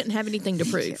spectacular. You didn't have anything to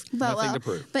prove. But, Nothing to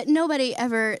prove. But nobody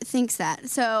ever thinks that.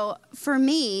 So for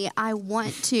me, I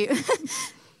want to,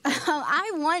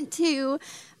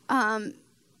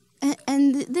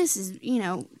 and this is, you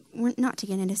know, we're not to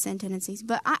get into sin tendencies,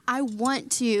 but I want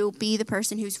to be the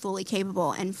person who's fully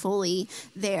capable and fully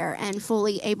there and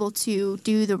fully able to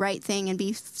do the right thing and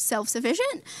be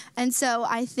self-sufficient. And so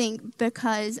I think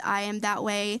because I am that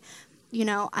way, you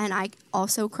know, and I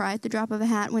also cry at the drop of a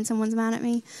hat when someone's mad at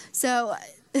me. So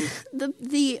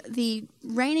the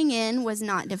reining in was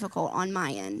not difficult on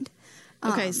my end.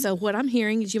 Okay, so what I'm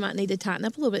hearing is you might need to tighten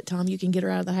up a little bit, Tom. You can get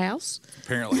her out of the house.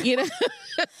 Apparently. You know,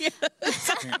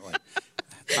 Apparently.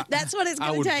 that's what it's I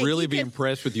going would to take. really You be can-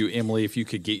 impressed with you, Emily, if you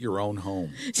could get your own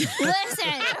home. Listen,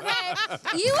 okay?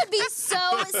 You would be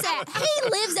so sad. He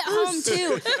lives at home,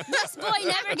 too. This boy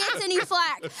never gets any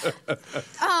flack.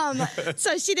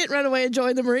 So she didn't run away and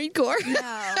join the Marine Corps.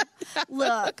 No.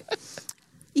 Look,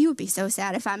 you would be so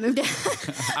sad if I moved out.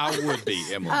 I would be,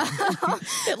 Emily.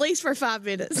 At least for 5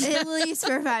 minutes. At least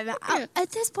for 5 minutes.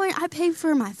 At this point, I paid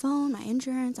for my phone, my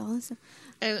insurance, all this stuff.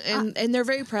 And they're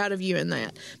very proud of you in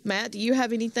that. Matt, do you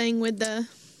have anything with the...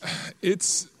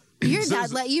 It's Your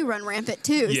dad let you run rampant,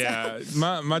 too. yeah.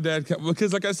 My dad,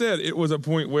 because like I said, it was a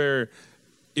point where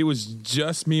it was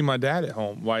just me and my dad at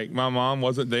home. Like, my mom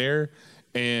wasn't there,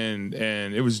 and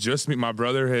it was just me. My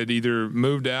brother had either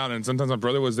moved out, and sometimes my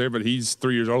brother was there, but he's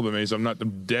 3 years older than me, so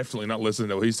I'm definitely not listening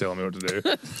to what he's telling me what to do.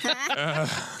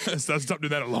 So I stopped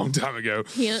doing that a long time ago.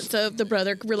 Hints of the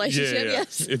brother relationship. Yeah.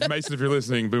 Yes. If Mason, if you're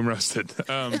listening, boom rusted.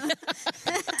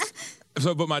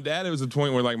 So, but my dad, it was a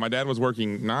point where like my dad was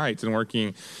working nights and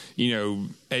working,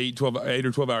 8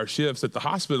 or 12 hour shifts at the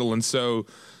hospital. And so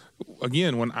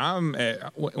again, when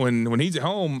he's at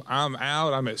home, I'm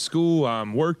out, I'm at school,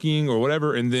 I'm working or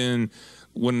whatever. And then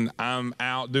when I'm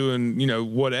out doing,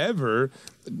 whatever,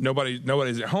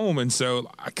 nobody's at home. And so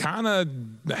I kind of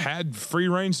had free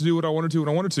range to do what I wanted to when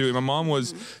I wanted to. And my mom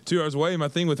was 2 hours away. And my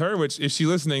thing with her, which if she's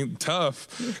listening,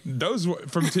 tough, those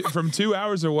from 2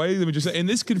 hours away, let me just say, and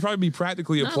this could probably be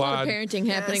practically applied. Not a lot of parenting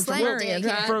happening from where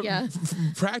right? Yeah.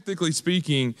 Practically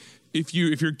speaking, if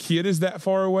your kid is that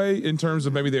far away in terms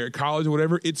of maybe they're at college or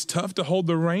whatever, it's tough to hold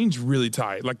the range really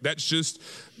tight. Like that's just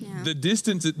the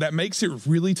distance that makes it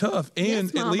really tough. And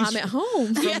yes, Mom, at least I'm at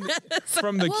home.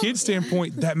 From the kid's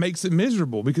standpoint, that makes it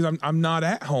miserable because I'm not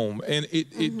at home. And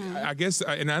I guess,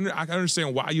 and I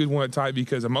understand why you'd want it tight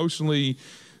because emotionally,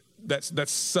 that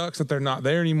sucks that they're not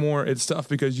there anymore. It's tough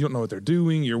because you don't know what they're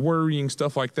doing. You're worrying,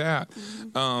 stuff like that.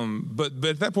 But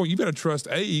at that point, you've got to trust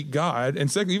God, and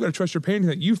second, you've got to trust your parents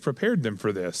that you've prepared them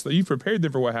for this, that you've prepared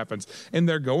them for what happens, and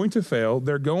they're going to fail.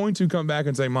 They're going to come back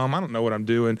and say, "Mom, I don't know what I'm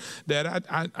doing. Dad,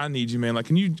 I need you, man. Like,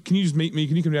 can you just meet me?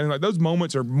 Can you come down?" Like those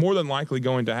moments are more than likely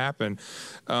going to happen.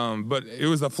 But it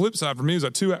was the flip side for me. It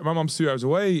was my mom's 2 hours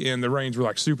away, and the range were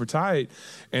like super tight,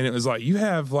 and it was like you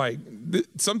have like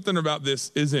something about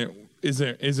this isn't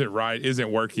right,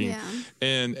 isn't working.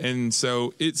 And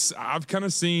so I've kind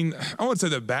of seen, I wouldn't say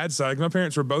the bad side, 'cause my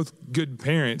parents were both good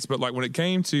parents, but like when it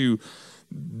came to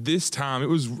this time,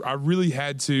 I really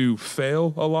had to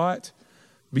fail a lot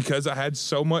because I had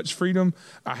so much freedom.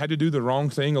 I had to do the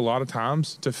wrong thing a lot of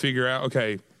times to figure out,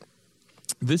 okay,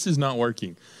 this is not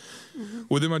working.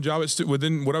 Within my job,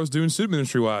 within what I was doing student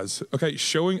ministry wise, okay,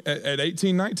 showing at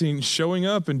 18, 19, showing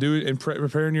up and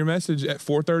preparing your message at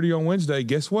 4:30 on Wednesday.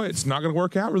 Guess what? It's not going to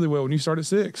work out really well when you start at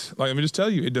 6. Like, let me just tell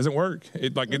you, it doesn't work.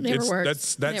 It never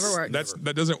works.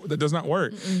 That does not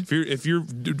work. If you're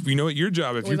at your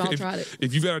job, if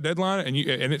you've got a deadline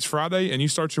and it's Friday and you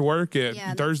start your work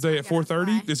at Thursday at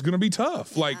 4:30, it's going to be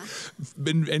tough. Like,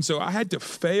 and so I had to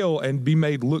fail and be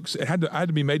made look. I had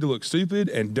to be made to look stupid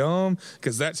and dumb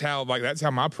because that's how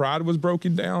my pride was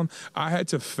broken down. I had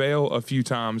to fail a few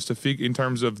times in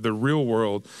terms of the real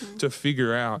world to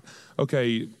figure out,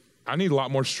 okay, I need a lot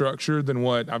more structure than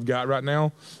what I've got right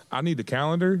now. I need a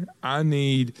calendar. I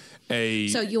need a...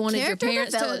 So you wanted your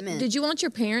parents did you want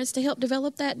your parents to help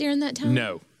develop that during that time?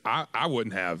 No, I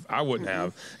wouldn't have. I wouldn't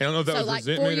have. And I don't know if that was like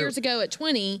resentment 4 years ago at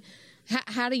 20...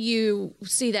 How do you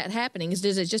see that happening?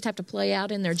 Does it just have to play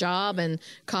out in their job and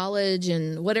college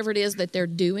and whatever it is that they're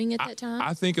doing at that time?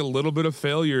 I think a little bit of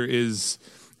failure is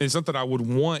something I would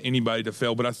want anybody to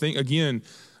fail. But I think, again,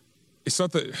 it's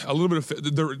something a little bit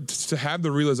of to have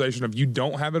the realization of you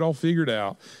don't have it all figured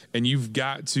out, and you've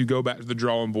got to go back to the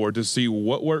drawing board to see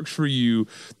what works for you,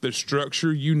 the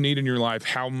structure you need in your life,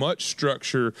 how much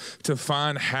structure to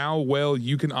find how well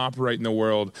you can operate in the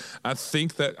world. I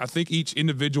think each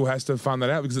individual has to find that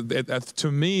out because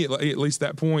to me, at least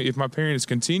that point, if my parent is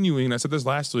continuing, and I said this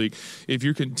last week, if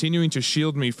you're continuing to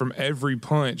shield me from every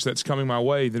punch that's coming my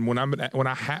way, then when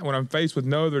I'm faced with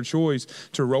no other choice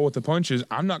to roll with the punches,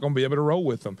 I'm not going to be able to roll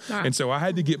with them. Right. And so I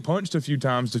had to get punched a few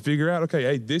times to figure out, okay,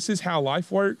 hey, this is how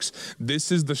life works.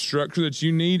 This is the structure that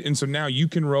you need. And so now you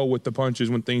can roll with the punches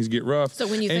when things get rough. So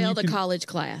when you failed a college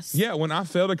class. Yeah, when I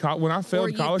failed college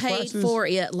classes. Paid for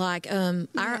it, like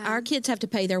our kids have to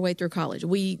pay their way through college.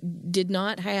 We did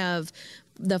not have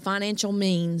the financial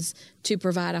means to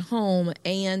provide a home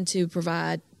and to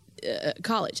provide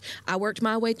college. I worked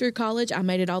my way through college. I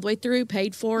made it all the way through,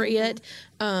 paid for it.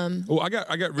 Well, I got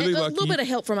really lucky. A little bit of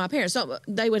help from my parents. So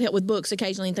they would help with books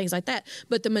occasionally and things like that.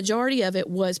 But the majority of it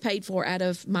was paid for out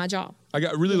of my job. I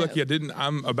got really lucky.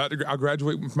 I'll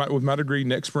graduate with my degree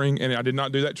next spring, and I did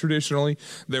not do that traditionally.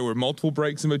 There were multiple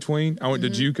breaks in between. I went to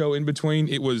JUCO in between.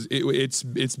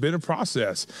 It's been a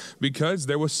process because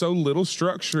there was so little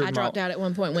structure. I dropped out at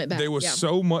one point, went back. There was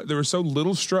so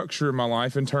little structure in my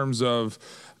life in terms of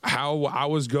how I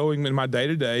was going in my day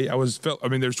to day.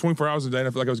 There's 24 hours a day, and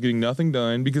I felt like I was getting nothing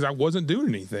done because I wasn't doing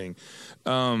anything.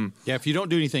 If you don't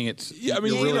do anything, and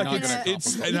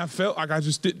I felt like I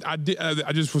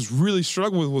just was really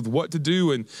struggling with what to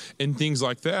do and things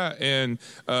like that. And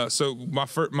so my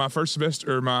first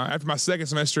semester, after my second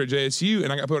semester at JSU,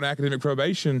 and I got put on academic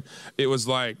probation, it was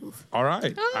like, all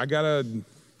right, I gotta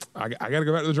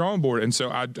go back to the drawing board. And so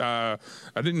I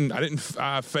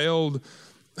failed.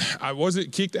 I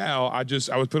wasn't kicked out. I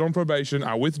was put on probation.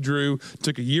 I withdrew,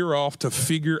 took a year off to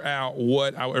figure out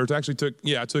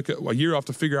I took a year off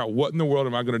to figure out what in the world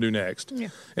am I going to do next. Yeah.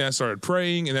 And I started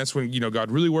praying, and that's when,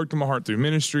 God really worked in my heart through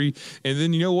ministry. And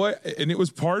then, you know what? And it was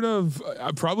part of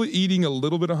probably eating a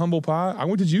little bit of humble pie. I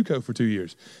went to JUCO for 2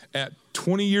 years. At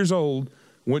 20 years old,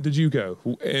 went to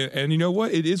JUCO, and you know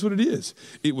what? It is what it is.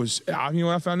 It was, when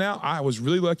I found out, I was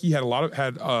really lucky. Had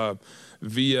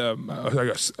via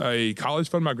a college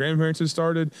fund my grandparents had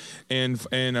started and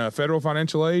federal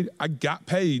financial aid, I got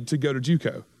paid to go to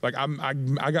JUCO. Like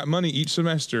I got money each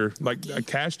semester, like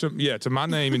cash to my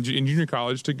name in junior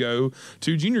college to go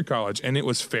to junior college, and it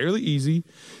was fairly easy.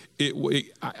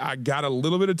 I got a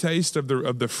little bit of taste of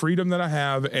the freedom that I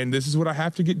have, and this is what I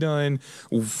have to get done,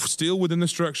 still within the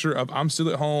structure of I'm still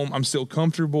at home, I'm still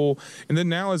comfortable. And then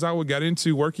now, as I got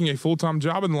into working a full-time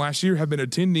job in the last year, have been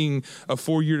attending a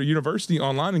 4-year university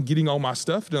online and getting all my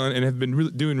stuff done, and have been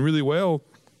doing really well.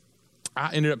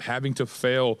 I ended up having to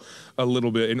fail a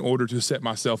little bit in order to set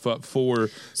myself up for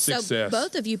success. So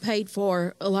both of you paid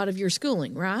for a lot of your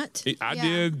schooling, right? I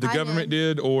did. The government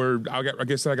did. Or I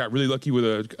guess I got really lucky with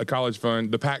a college fund,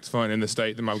 the PACT fund in the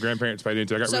state that my grandparents paid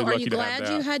into. I got really lucky to have that. So are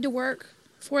you glad you had to work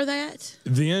for that?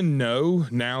 Then no.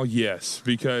 Now yes.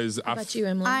 Because How about you,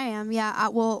 Emily? I am. Yeah.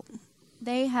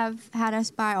 They have had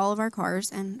us buy all of our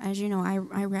cars, and as you know, I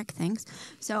wreck things.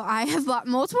 So I have bought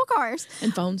multiple cars.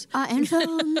 And phones. And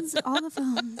phones. All the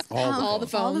phones. All the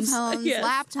phones. Yes.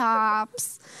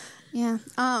 Laptops. Yeah.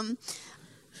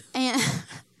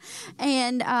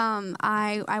 And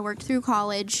I worked through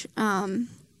college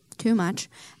too much.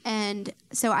 And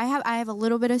so I have a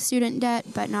little bit of student debt,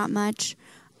 but not much.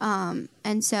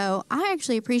 And so I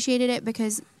actually appreciated it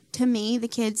because to me, the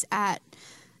kids at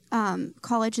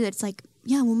college, that's like,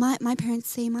 yeah, well, my parents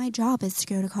say my job is to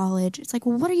go to college. It's like,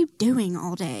 well, what are you doing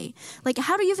all day? Like,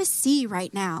 how do you have a C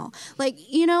right now? Like,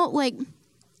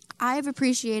 I've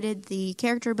appreciated the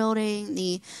character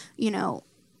building,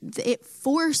 it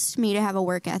forced me to have a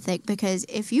work ethic, because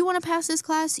if you want to pass this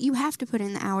class, you have to put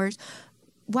in the hours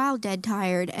while dead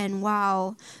tired and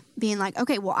while being like,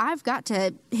 okay, well, I've got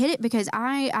to hit it because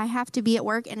I have to be at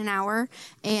work in an hour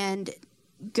and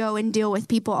go and deal with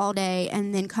people all day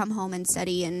and then come home and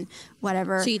study and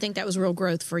whatever. So you think that was real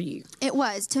growth for you? It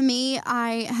was. To me,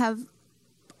 I've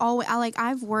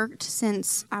worked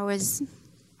since I was,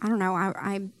 I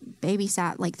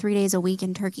babysat like 3 days a week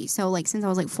in Turkey. So like since I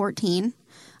was like 14,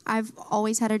 I've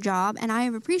always had a job, and I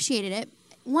have appreciated it.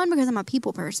 One, because I'm a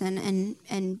people person,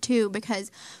 and two,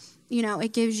 because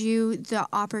it gives you the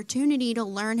opportunity to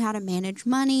learn how to manage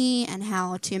money and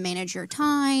how to manage your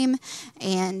time.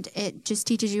 And it just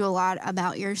teaches you a lot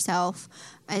about yourself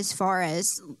as far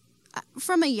as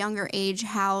from a younger age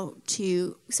how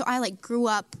to. So I grew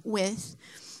up with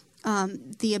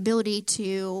the ability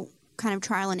to kind of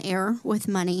trial and error with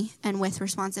money and with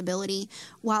responsibility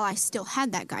while I still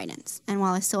had that guidance and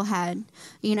while I still had,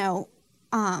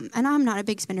 and I'm not a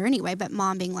big spender anyway, but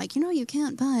Mom being like, you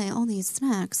can't buy all these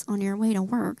snacks on your way to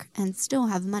work and still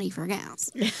have money for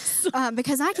gas. Yes.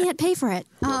 Because I can't pay for it.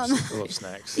 I love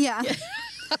snacks. Yeah.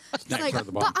 Snacks are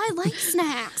the bomb. But I like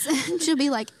snacks. And she'll be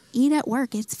like, eat at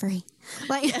work, it's free.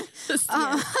 That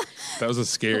was a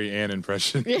scary Ann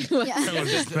impression. Yeah.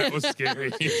 That was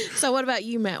scary. So what about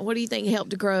you, Matt? What do you think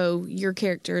helped to grow your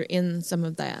character in some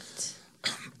of that?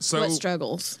 So what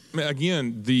struggles?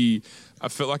 Again, I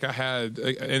felt like I had,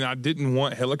 and I didn't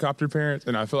want helicopter parents,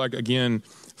 and I feel like, again,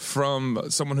 from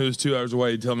someone who's 2 hours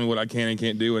away telling me what I can and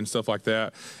can't do and stuff like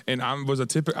that. And I was a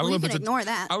typical. I don't know if it's ignore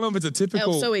that. I don't know if it's a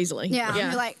typical. So easily. Yeah.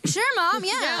 You're like, sure, Mom.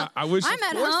 Yeah. I wish I'm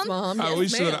at home. Mom. I Yes,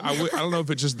 wish ma'am. that I don't know if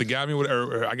it's just the guy in me,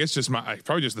 or I guess just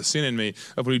probably just the sin in me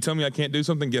of when you tell me I can't do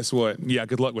something. Guess what? Yeah,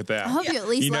 good luck with that. I hope you at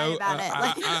least lie about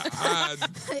it.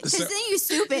 Because then you're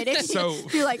stupid.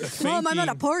 You're like, Mom, I'm at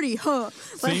a party, huh?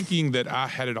 Thinking that I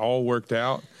had it all worked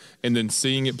out, and then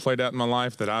seeing it played out in my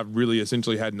life that I really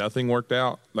essentially had nothing worked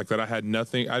out, like that I had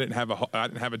nothing. I didn't have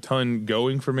a ton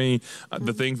going for me.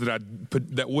 The things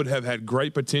that would have had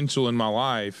great potential in my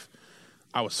life,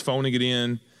 I was phoning it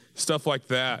in, stuff like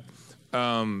that.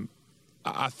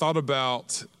 I thought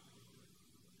about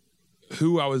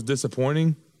who I was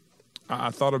disappointing. I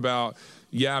thought about,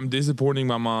 I'm disappointing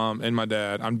my mom and my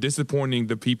dad. I'm disappointing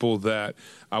the people that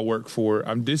I work for.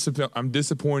 I'm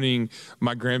disappointing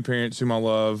my grandparents whom I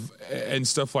love and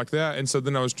stuff like that. And so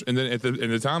then at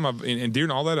the time and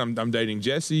during all that, I'm dating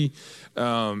Jessie,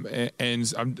 and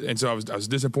so I was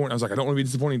disappointed. I was like, I don't want to be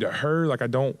disappointing to her. Like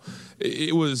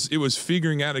it was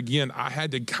figuring out again. I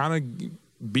had to kind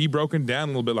of be broken down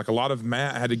a little bit. Like a lot of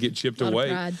Matt had to get chipped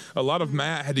away. A lot of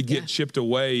Matt had to get chipped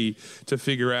away to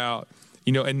figure out,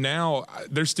 and now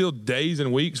there's still days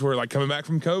and weeks where, like, coming back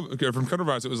from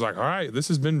coronavirus, it was like, all right, this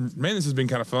has been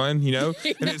kind of fun, and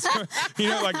it's,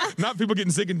 like, not people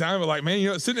getting sick and dying, but like,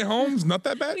 man, sitting at home's not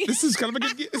that bad. This is kind of a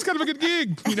good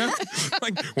gig,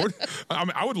 like,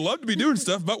 I would love to be doing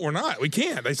stuff, but we're not. We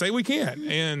can't. They say we can't,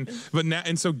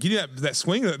 so getting that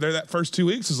swing there, that first 2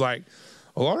 weeks was like,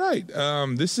 well, all right,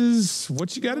 this is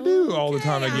what you got to do all the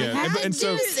time again.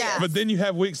 But then you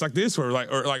have weeks like this where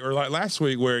like last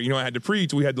week where, I had to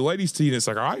preach, we had the ladies' tea, and it's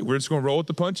like, all right, we're just going to roll with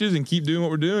the punches and keep doing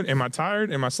what we're doing. Am I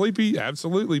tired? Am I sleepy?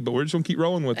 Absolutely. But we're just going to keep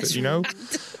rolling with it,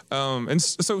 and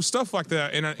so stuff like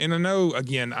that. And I know,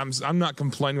 again, I'm not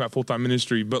complaining about full-time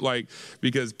ministry, but like,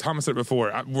 because Thomas said it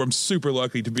before, I'm super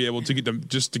lucky to be able to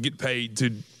get paid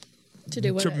to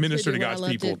minister to God's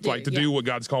people, to do what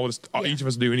God's called us, each of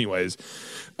us do anyways.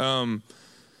 And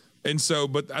so,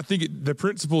 but I think the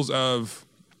principles of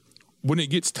when it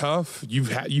gets tough, you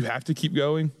have to keep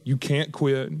going. You can't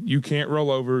quit. You can't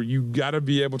roll over. You got to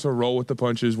be able to roll with the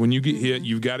punches. When you get hit,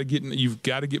 you've got to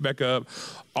get back up.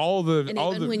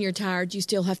 When you're tired, you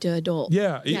still have to adult.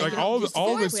 Yeah, like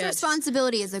forced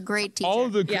responsibility is a great teacher.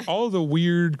 All the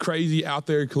weird, crazy, out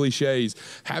there cliches.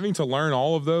 Having to learn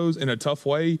all of those in a tough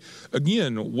way,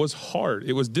 again, was hard.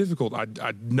 It was difficult.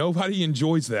 Nobody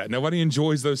enjoys that. Nobody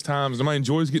enjoys those times. Nobody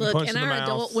enjoys getting punched in the mouth. In our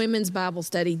adult women's Bible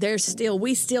study,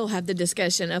 we still have the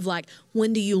discussion of, like,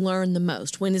 when do you learn the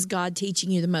most? When is God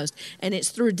teaching you the most? And it's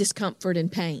through discomfort and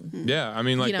pain. Yeah, I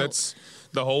mean, like, that's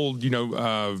the whole,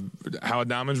 how a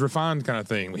diamond's refined kind of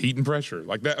thing, heat and pressure,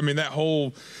 like that. I mean, that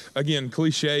whole, again,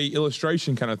 cliche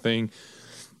illustration kind of thing,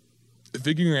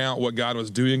 figuring out what God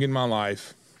was doing in my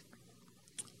life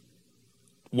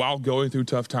while going through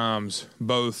tough times,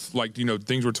 both, like,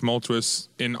 things were tumultuous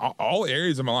in all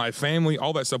areas of my life, family,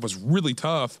 all that stuff was really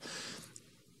tough.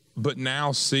 But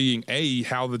now seeing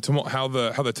how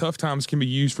the tough times can be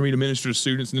used for me to minister to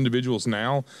students and individuals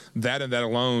now, that and that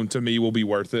alone to me will be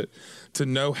worth it. To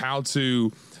know how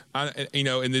to,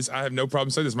 in this, I have no problem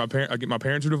saying this. My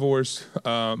parents are divorced.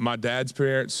 My dad's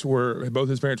parents both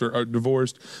his parents are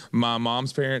divorced. My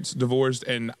mom's parents divorced,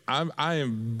 and I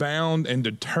am bound and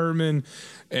determined,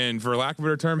 and for lack of a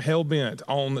better term, hell bent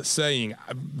on saying,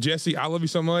 Jesse, I love you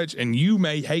so much, and you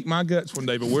may hate my guts one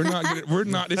day, but we're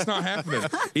not. It's not happening.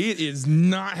 It is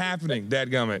not happening.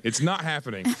 Dadgummit, it's not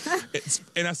happening.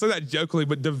 And I say that jokingly,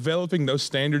 but developing those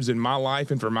standards in my life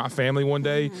and for my family one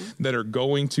day that are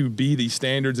going to be these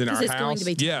standards in our house. Going to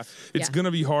be tough. It's going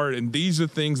to be hard, and these are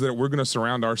things that we're going to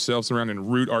surround ourselves around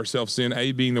and root ourselves in.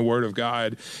 Being the Word of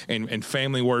God and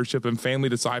family worship and family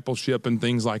discipleship and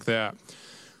things like that.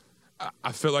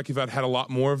 I feel like if I'd had a lot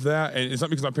more of that, and it's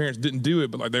not because my parents didn't do it,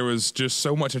 but like there was just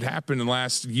so much had happened in the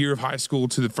last year of high school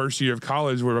to the first year of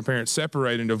college where my parents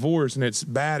separated and divorced, and it's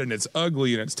bad and it's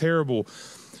ugly and it's terrible.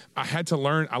 I had to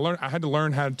learn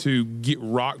how to get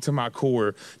rocked to my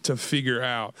core to figure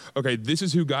out, okay, this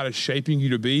is who God is shaping you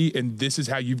to be, and this is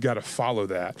how you've got to follow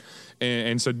that.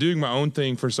 And so doing my own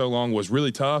thing for so long was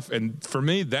really tough. And for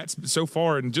me, that's so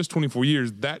far in just 24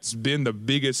 years, that's been the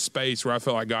biggest space where I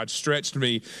felt like God stretched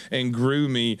me and grew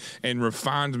me and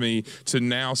refined me to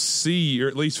now see, or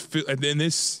at least feel, in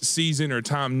this season or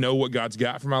time, know what God's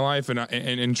got for my life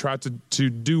and try to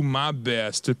do my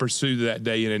best to pursue that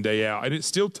day in and day out. And it's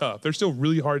still tough. There's still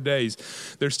really hard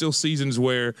days. There's still seasons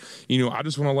where, I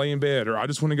just want to lay in bed, or I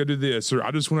just want to go do this, or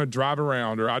I just want to drive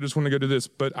around, or I just want to go do this,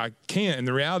 but I can't. And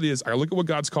the reality is, I look at what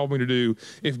God's called me to do.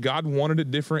 If God wanted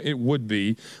it different, it would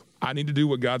be. I need to do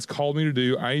what God's called me to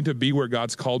do. I need to be where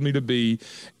God's called me to be.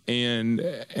 And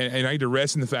I need to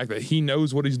rest in the fact that He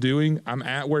knows what He's doing. I'm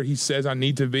at where He says I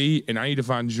need to be, and I need to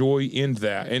find joy in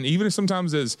that. And even if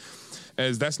sometimes as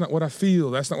that's not what I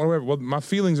feel, that's not what my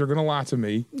feelings are going to lie to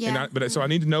me. Yeah. So I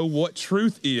need to know what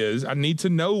truth is. I need to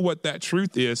know what that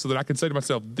truth is so that I can say to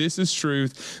myself, this is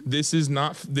truth. This is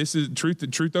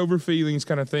truth over feelings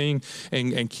kind of thing,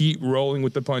 and keep rolling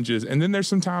with the punches. And then there's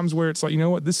some times where it's like,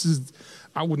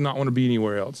 I would not want to be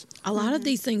anywhere else. A lot of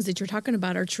these things that you're talking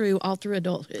about are true all through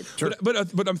adulthood. Sure.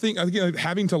 But I'm thinking, again,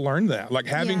 having to learn that, like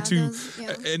having to,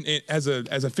 and as a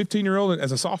 15-year-old,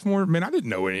 as a sophomore, man, I didn't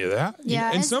know any of that.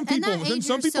 Yeah, and some people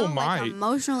might. Like,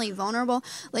 emotionally vulnerable.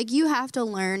 Like, you have to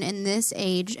learn in this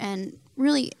age, and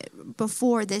really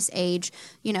before this age,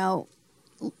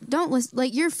 don't listen.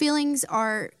 Like, your feelings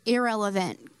are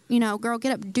irrelevant. Girl,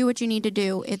 get up, do what you need to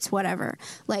do. It's whatever.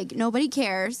 Like, nobody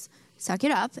cares. Suck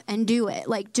it up and do it.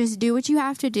 Like, just do what you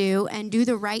have to do and do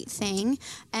the right thing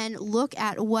and look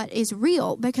at what is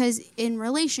real. Because in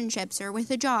relationships or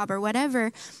with a job or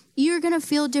whatever, you're going to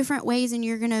feel different ways, and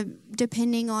you're going to,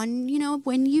 depending on,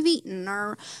 when you've eaten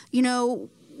or,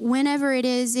 whenever it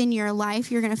is in your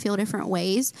life, you're going to feel different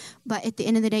ways. But at the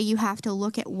end of the day, you have to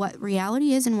look at what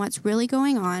reality is and what's really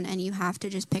going on, and you have to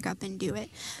just pick up and do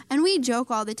it. And we joke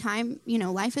all the time,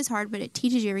 life is hard, but it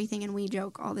teaches you everything. And we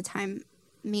joke all the time,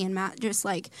 me and Matt, just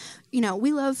like,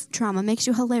 we love trauma, makes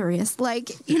you hilarious.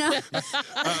 Like,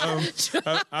 I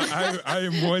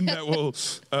am one that will,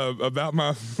 about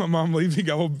my mom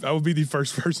leaving, I will be the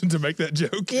first person to make that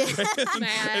joke. Yeah.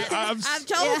 I've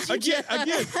told you.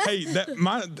 Again, hey,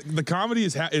 the comedy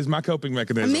is my coping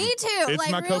mechanism. Me too. It's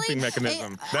my coping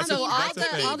mechanism. That's all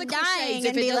the cliches.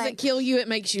 If it doesn't kill you, it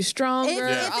makes you stronger.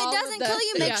 If it doesn't kill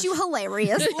you, it makes you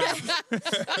hilarious.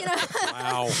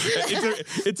 Wow.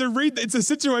 It's a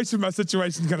situation by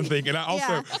situation kind of thing. And I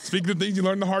also, speaking of things you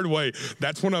learn the hard way,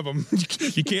 that's one of them.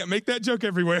 You can't make that joke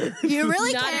everywhere. You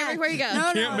really Not can't. everywhere you go.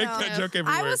 You can't make that joke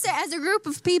everywhere. I will say, as a group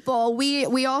of people,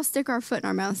 we all stick our foot in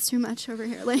our mouths too much over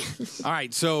here. Like, all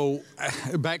right, so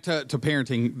back to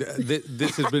parenting.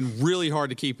 This has been really hard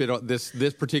to keep it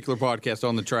this particular podcast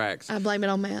on the tracks. I blame it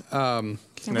on Matt.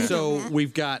 So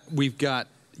we've got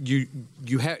you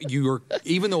are,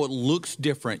 even though it looks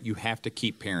different, you have to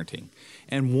keep parenting.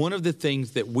 And one of the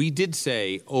things that we did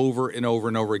say over and over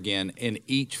and over again in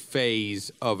each phase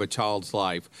of a child's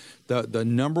life, the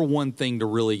number one thing to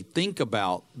really think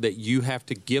about that you have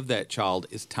to give that child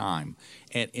is time.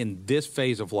 And in this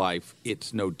phase of life,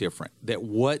 it's no different.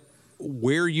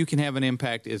 Where you can have an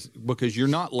impact is because you're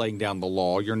not laying down the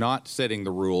law, you're not setting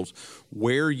the rules.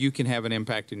 Where you can have an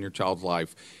impact in your child's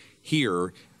life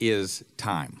here is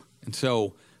time. And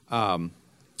so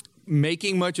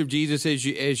making much of Jesus as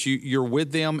you're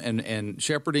with them and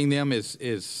shepherding them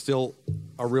is still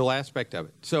a real aspect of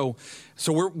it. So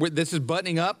this is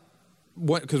buttoning up,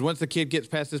 because once the kid gets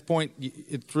past this point,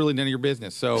 it's really none of your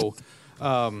business. So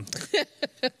I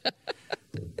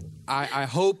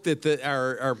hope that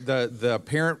the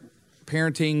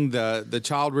parenting, the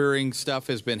child rearing stuff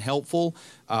has been helpful.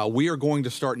 We are going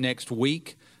to start next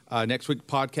week. Next week's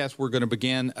podcast, we're going to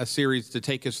begin a series to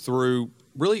take us through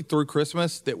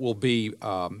Christmas that will be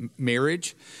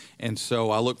marriage. And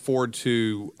so I look forward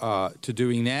to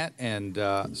doing that. And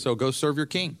so go serve your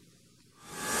King.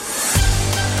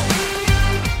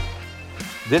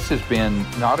 This has been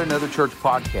Not Another Church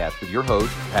podcast with your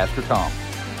host, Pastor Tom.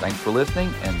 Thanks for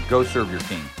listening, and go serve your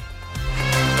King.